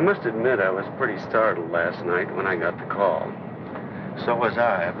 I must admit I was pretty startled last night when I got the call. So was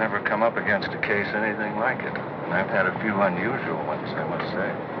I. I've never come up against a case anything like it. And I've had a few unusual ones, I must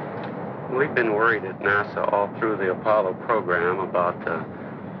say. We've been worried at NASA all through the Apollo program about the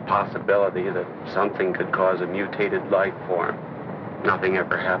possibility that something could cause a mutated life form. Nothing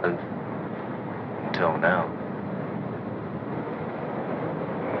ever happened. Until now.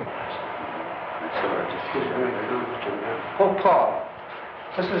 Oh, Paul,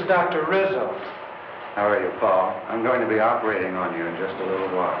 this is Dr. Rizzo. How are you, Paul? I'm going to be operating on you in just a little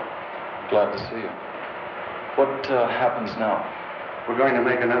while. Glad to see you. What happens now? We're going to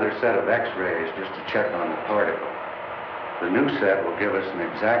make another set of x-rays just to check on the particle. The new set will give us an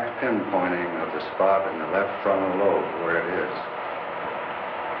exact pinpointing of the spot in the left frontal lobe where it is.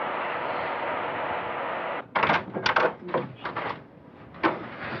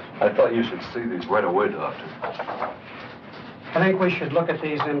 I thought you should see these right away, Doctor. I think we should look at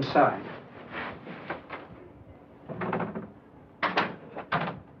these inside.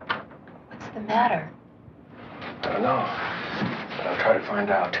 What's the matter? I don't know, but I'll try to find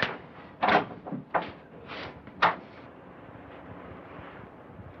out.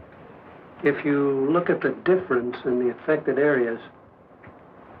 If you look at the difference in the affected areas,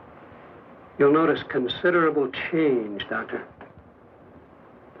 you'll notice considerable change, Doctor.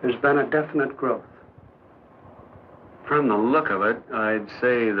 There's been a definite growth. From the look of it, I'd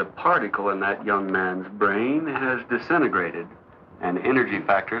say the particle in that young man's brain has disintegrated, and energy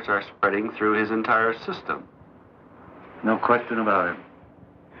factors are spreading through his entire system. No question about it.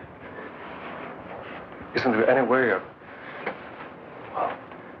 Isn't there any way of, well,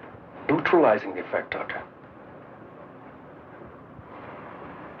 neutralizing the effect, Doctor?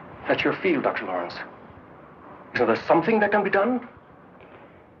 That's your field, Dr. Lawrence. Isn't there something that can be done?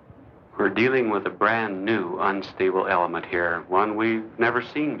 We're dealing with a brand new, unstable element here, one we've never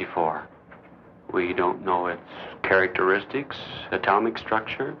seen before. We don't know its characteristics, atomic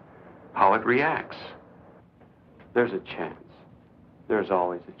structure, how it reacts. There's a chance. There's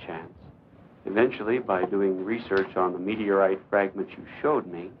always a chance. Eventually, by doing research on the meteorite fragment you showed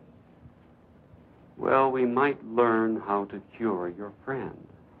me, well, we might learn how to cure your friend.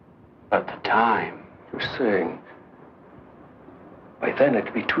 But the time... You're saying by then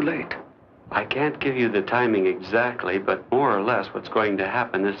it'd be too late. I can't give you the timing exactly, but more or less what's going to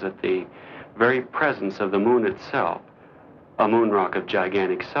happen is that the very presence of the moon itself, a moon rock of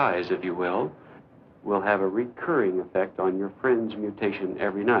gigantic size, if you will have a recurring effect on your friend's mutation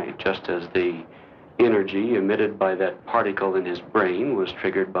every night, just as the energy emitted by that particle in his brain was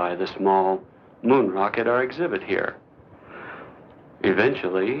triggered by the small moon rock at our exhibit here.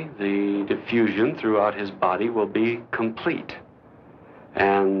 Eventually, the diffusion throughout his body will be complete.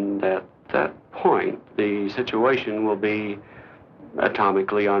 And at that point, the situation will be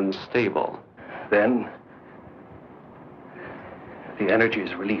atomically unstable. Then the energy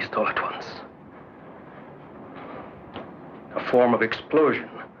is released all at once. A form of explosion.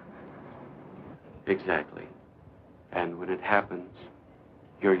 Exactly. And when it happens,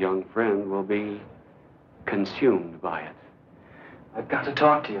 your young friend will be consumed by it. I've got to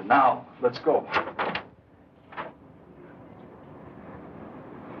talk to you now. Let's go.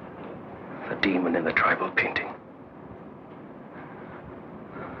 The demon in the tribal painting.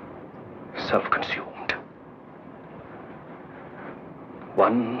 Self-consumed.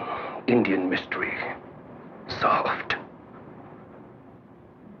 One Indian mystery solved.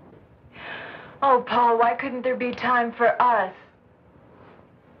 Oh, Paul, why couldn't there be time for us?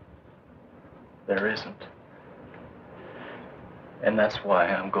 There isn't. And that's why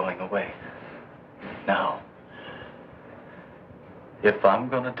I'm going away. Now, if I'm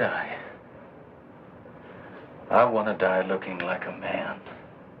gonna die, I want to die looking like a man,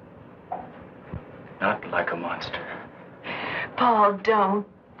 not like a monster. Paul, don't.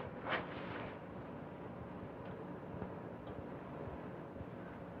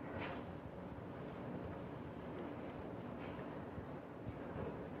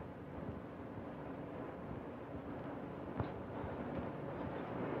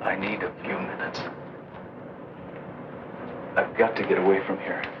 I need a few minutes. I've got to get away from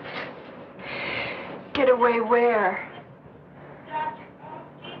here. Get away where?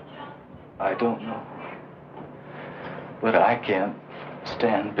 I don't know. But I can't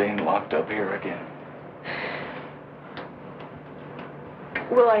stand being locked up here again.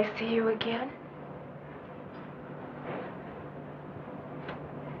 Will I see you again?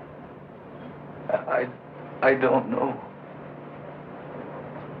 I don't know.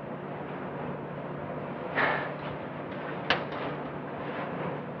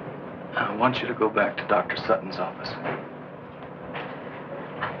 I want you to go back to Dr. Sutton's office.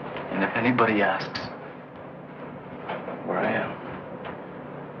 And if anybody asks where I am,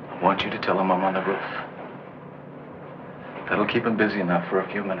 I want you to tell them I'm on the roof. That'll keep him busy enough for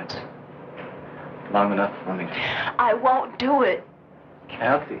a few minutes. Long enough for me. I won't do it.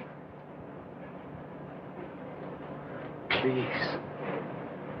 Kathy. Please.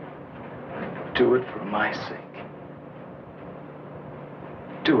 Do it for my sake.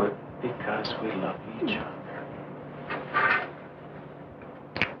 Do it because we love each other.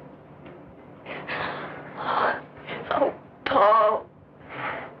 Oh, Paul.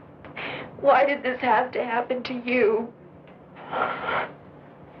 Why did this have to happen to you?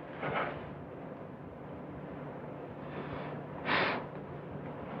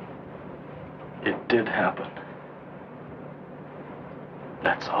 It did happen.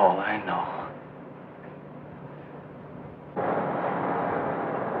 That's all I know.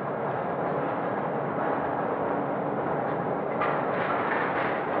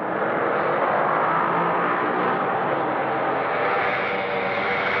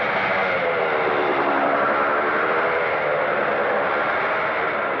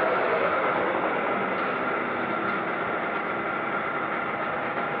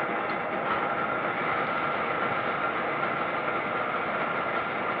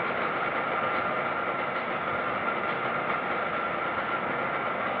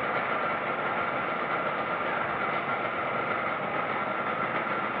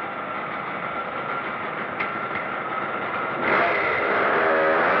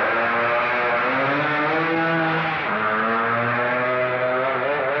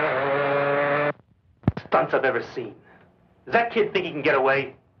 I've ever seen. Does that kid think he can get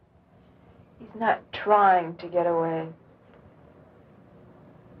away? He's not trying to get away.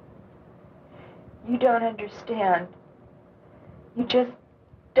 You don't understand. You just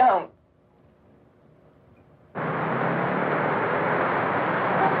don't.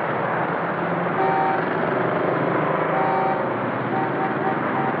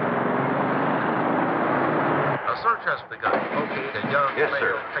 A search has begun to locate a young male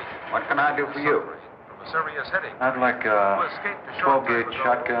patient. What can I do for you? A serious headache. I'd like who a escaped a short 12-gauge time ago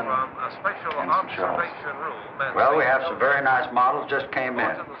shotgun from a special and some shells. observation room at Well, we St. have some very nice models just came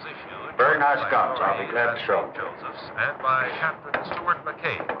in. Very nice guns. I'll be glad to show. Joseph's and by Captain Stuart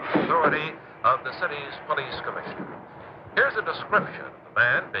McCabe, authority of the city's police commissioner. Here's a description of the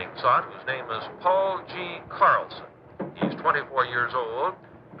man being sought, whose name is Paul G. Carlson. He's 24 years old,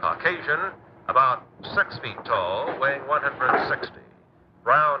 Caucasian, about 6 feet tall, weighing 160.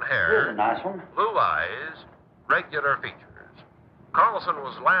 Brown hair, Here's a nice one. blue eyes, regular features. Carlson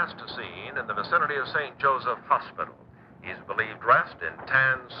was last seen in the vicinity of St. Joseph Hospital. He's believed dressed in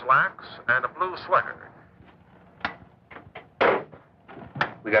tan slacks and a blue sweater.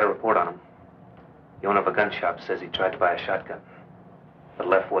 We got a report on him. The owner of a gun shop says he tried to buy a shotgun, but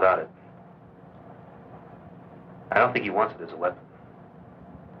left without it. I don't think he wants it as a weapon.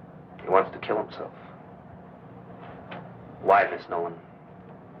 He wants to kill himself. Why, Miss Nolan?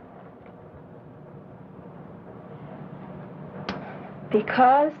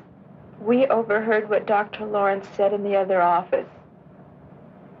 Because we overheard what Dr. Lawrence said in the other office.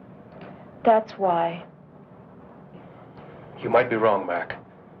 That's why. You might be wrong, Mac.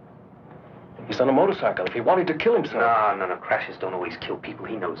 He's on a motorcycle. If he wanted to kill himself... No. Crashes don't always kill people.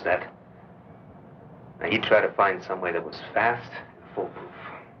 He knows that. Now, he tried to find some way that was fast and foolproof.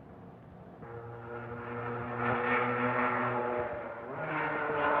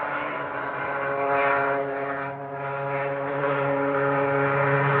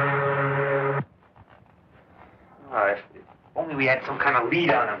 If only we had some kind of lead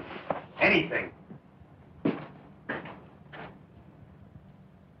on him. Anything.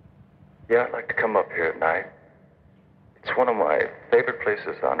 Yeah, I'd like to come up here at night. It's one of my favorite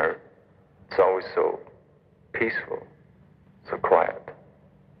places on Earth. It's always so peaceful, so quiet.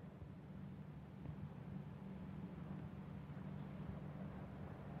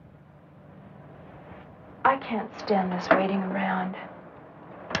 I can't stand this waiting around.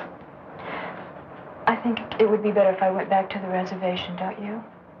 I think it would be better if I went back to the reservation, don't you?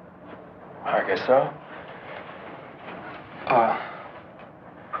 I guess so. Well,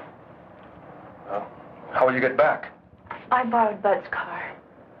 how will you get back? I borrowed Bud's car.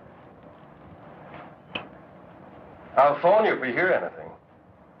 I'll phone you if we hear anything.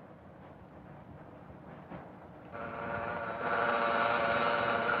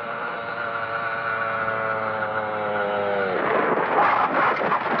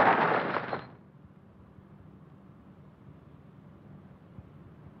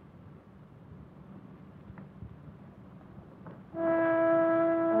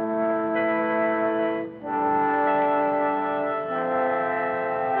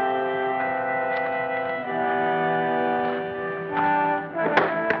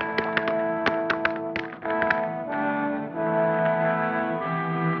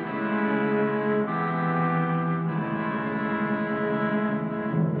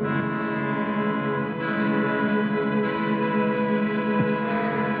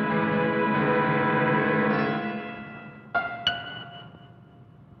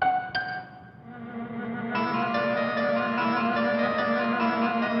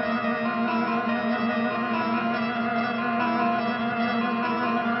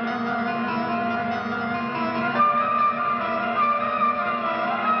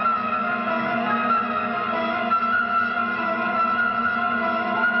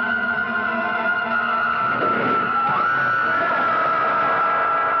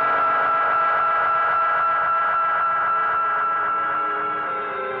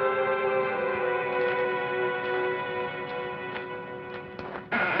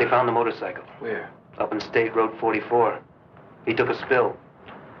 They found the motorcycle. Where? Up in State Road 44. He took a spill.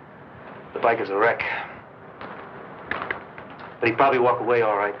 The bike is a wreck. But he'd probably walk away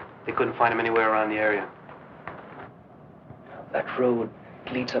all right. They couldn't find him anywhere around the area. That road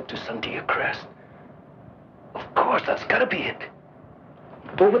leads up to Sandia Crest. Of course, that's gotta be it.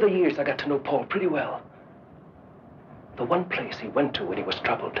 Over the years, I got to know Paul pretty well. The one place he went to when he was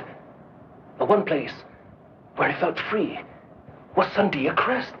troubled, the one place where he felt free, was Sandia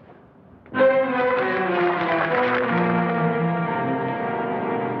Crest.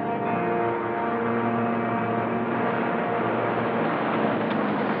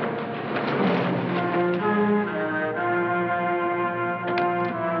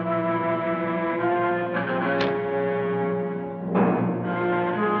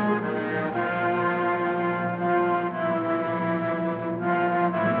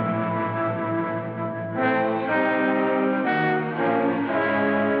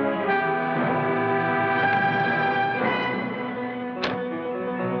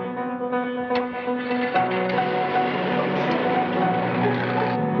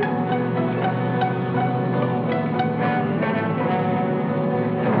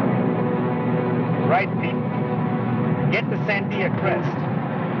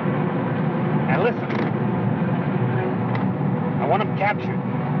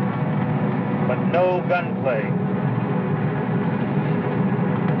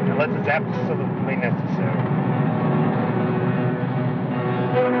 Absolutely necessary.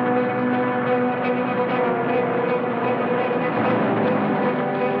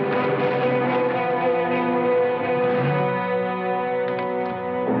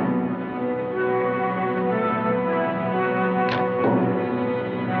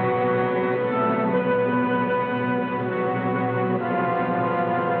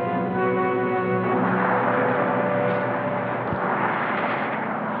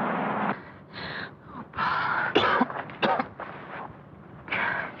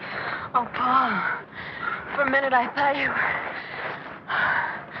 I thought you were...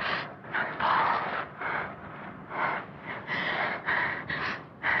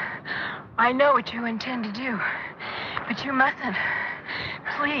 I know what you intend to do, but you mustn't.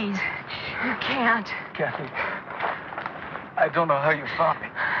 Please, you can't. Kathy, I don't know how you found me,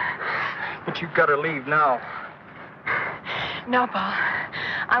 but you've got to leave now. No, Paul.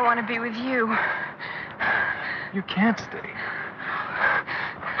 I want to be with you. You can't stay.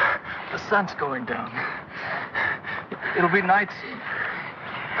 The sun's going down. It'll be night soon.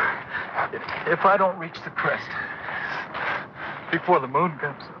 If I don't reach the crest before the moon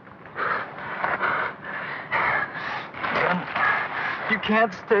comes up, then you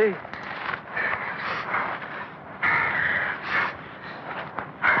can't stay.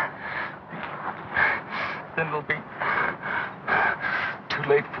 Then it'll be too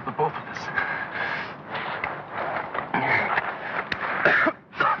late for the both of us.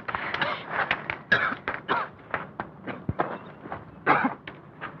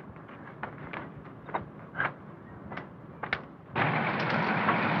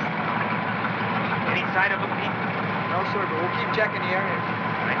 Checking the area.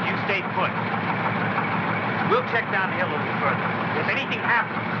 And you stay put. We'll check downhill a little further. If anything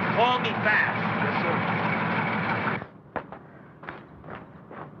happens, call me fast. Yes, sir.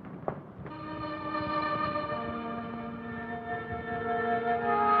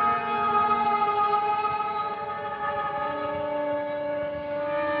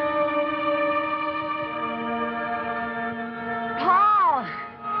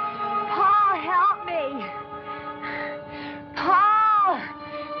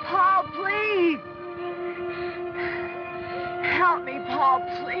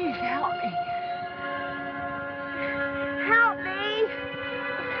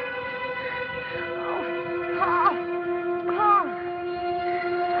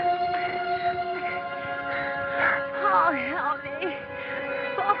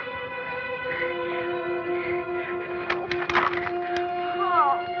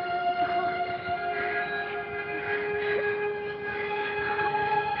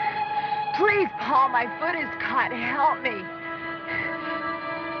 Please, Paul, my foot is caught. Help me.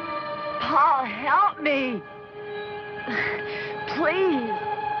 Paul, help me. Please.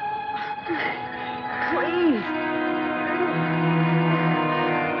 Please.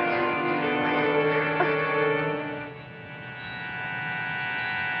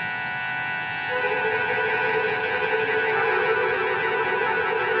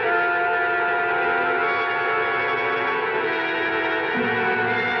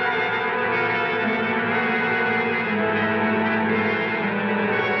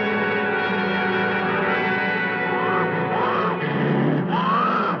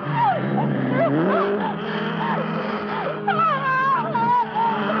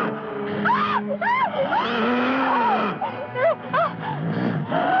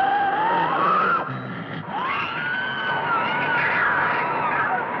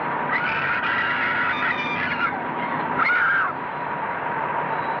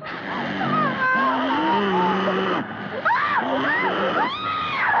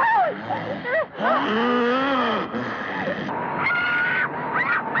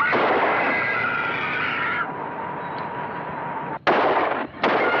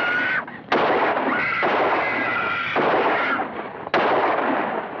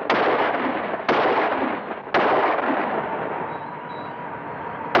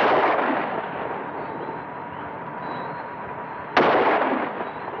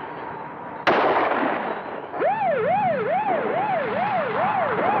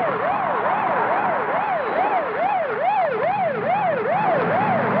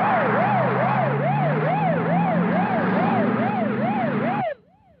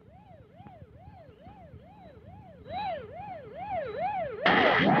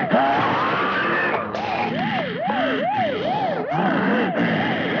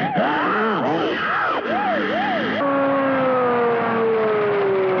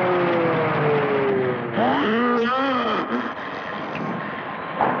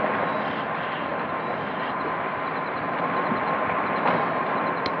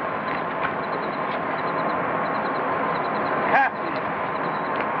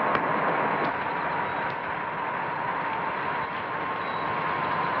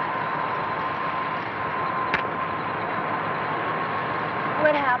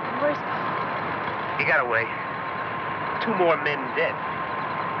 What happened? Where's Paul? He got away. 2 more men dead.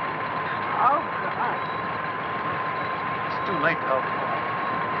 Oh, God. It's too late to help Paul.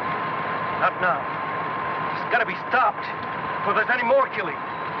 Not now. It's got to be stopped before there's any more killing.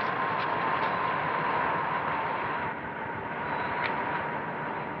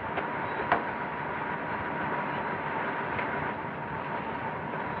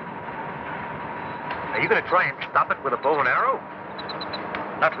 Are you going to try and stop it with a bow and arrow?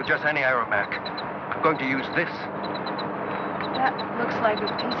 Not with just any aeromac. I'm going to use this. That looks like a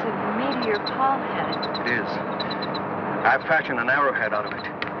piece of meteor Paul had. It is. I've fashioned an arrowhead out of it.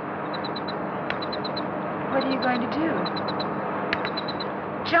 What are you going to do?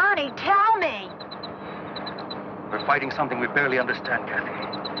 Johnny, tell me! We're fighting something we barely understand, Kathy.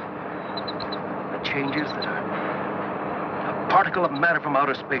 The changes that a particle of matter from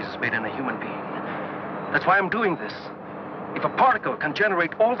outer space has made in a human being. That's why I'm doing this. If a particle can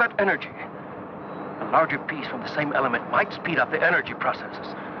generate all that energy, a larger piece from the same element might speed up the energy processes.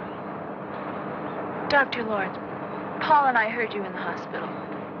 Dr. Lawrence, Paul and I heard you in the hospital.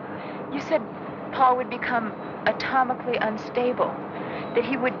 You said Paul would become atomically unstable, that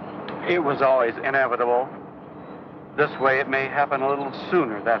he would... It was always inevitable. This way it may happen a little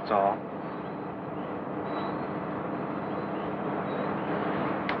sooner, that's all.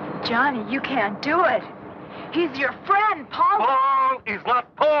 Johnny, you can't do it. He's your friend, Paul. Paul is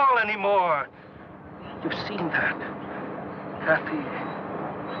not Paul anymore. You've seen that. Kathy,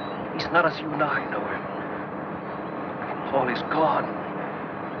 he's not as you and I know him. Paul is gone.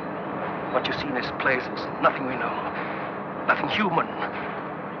 What you see in his place is nothing we know. Nothing human.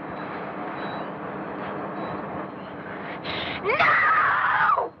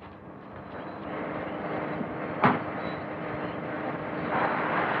 No!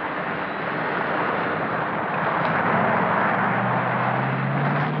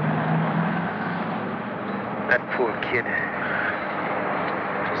 That poor kid.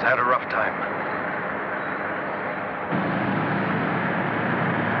 He's had a rough time.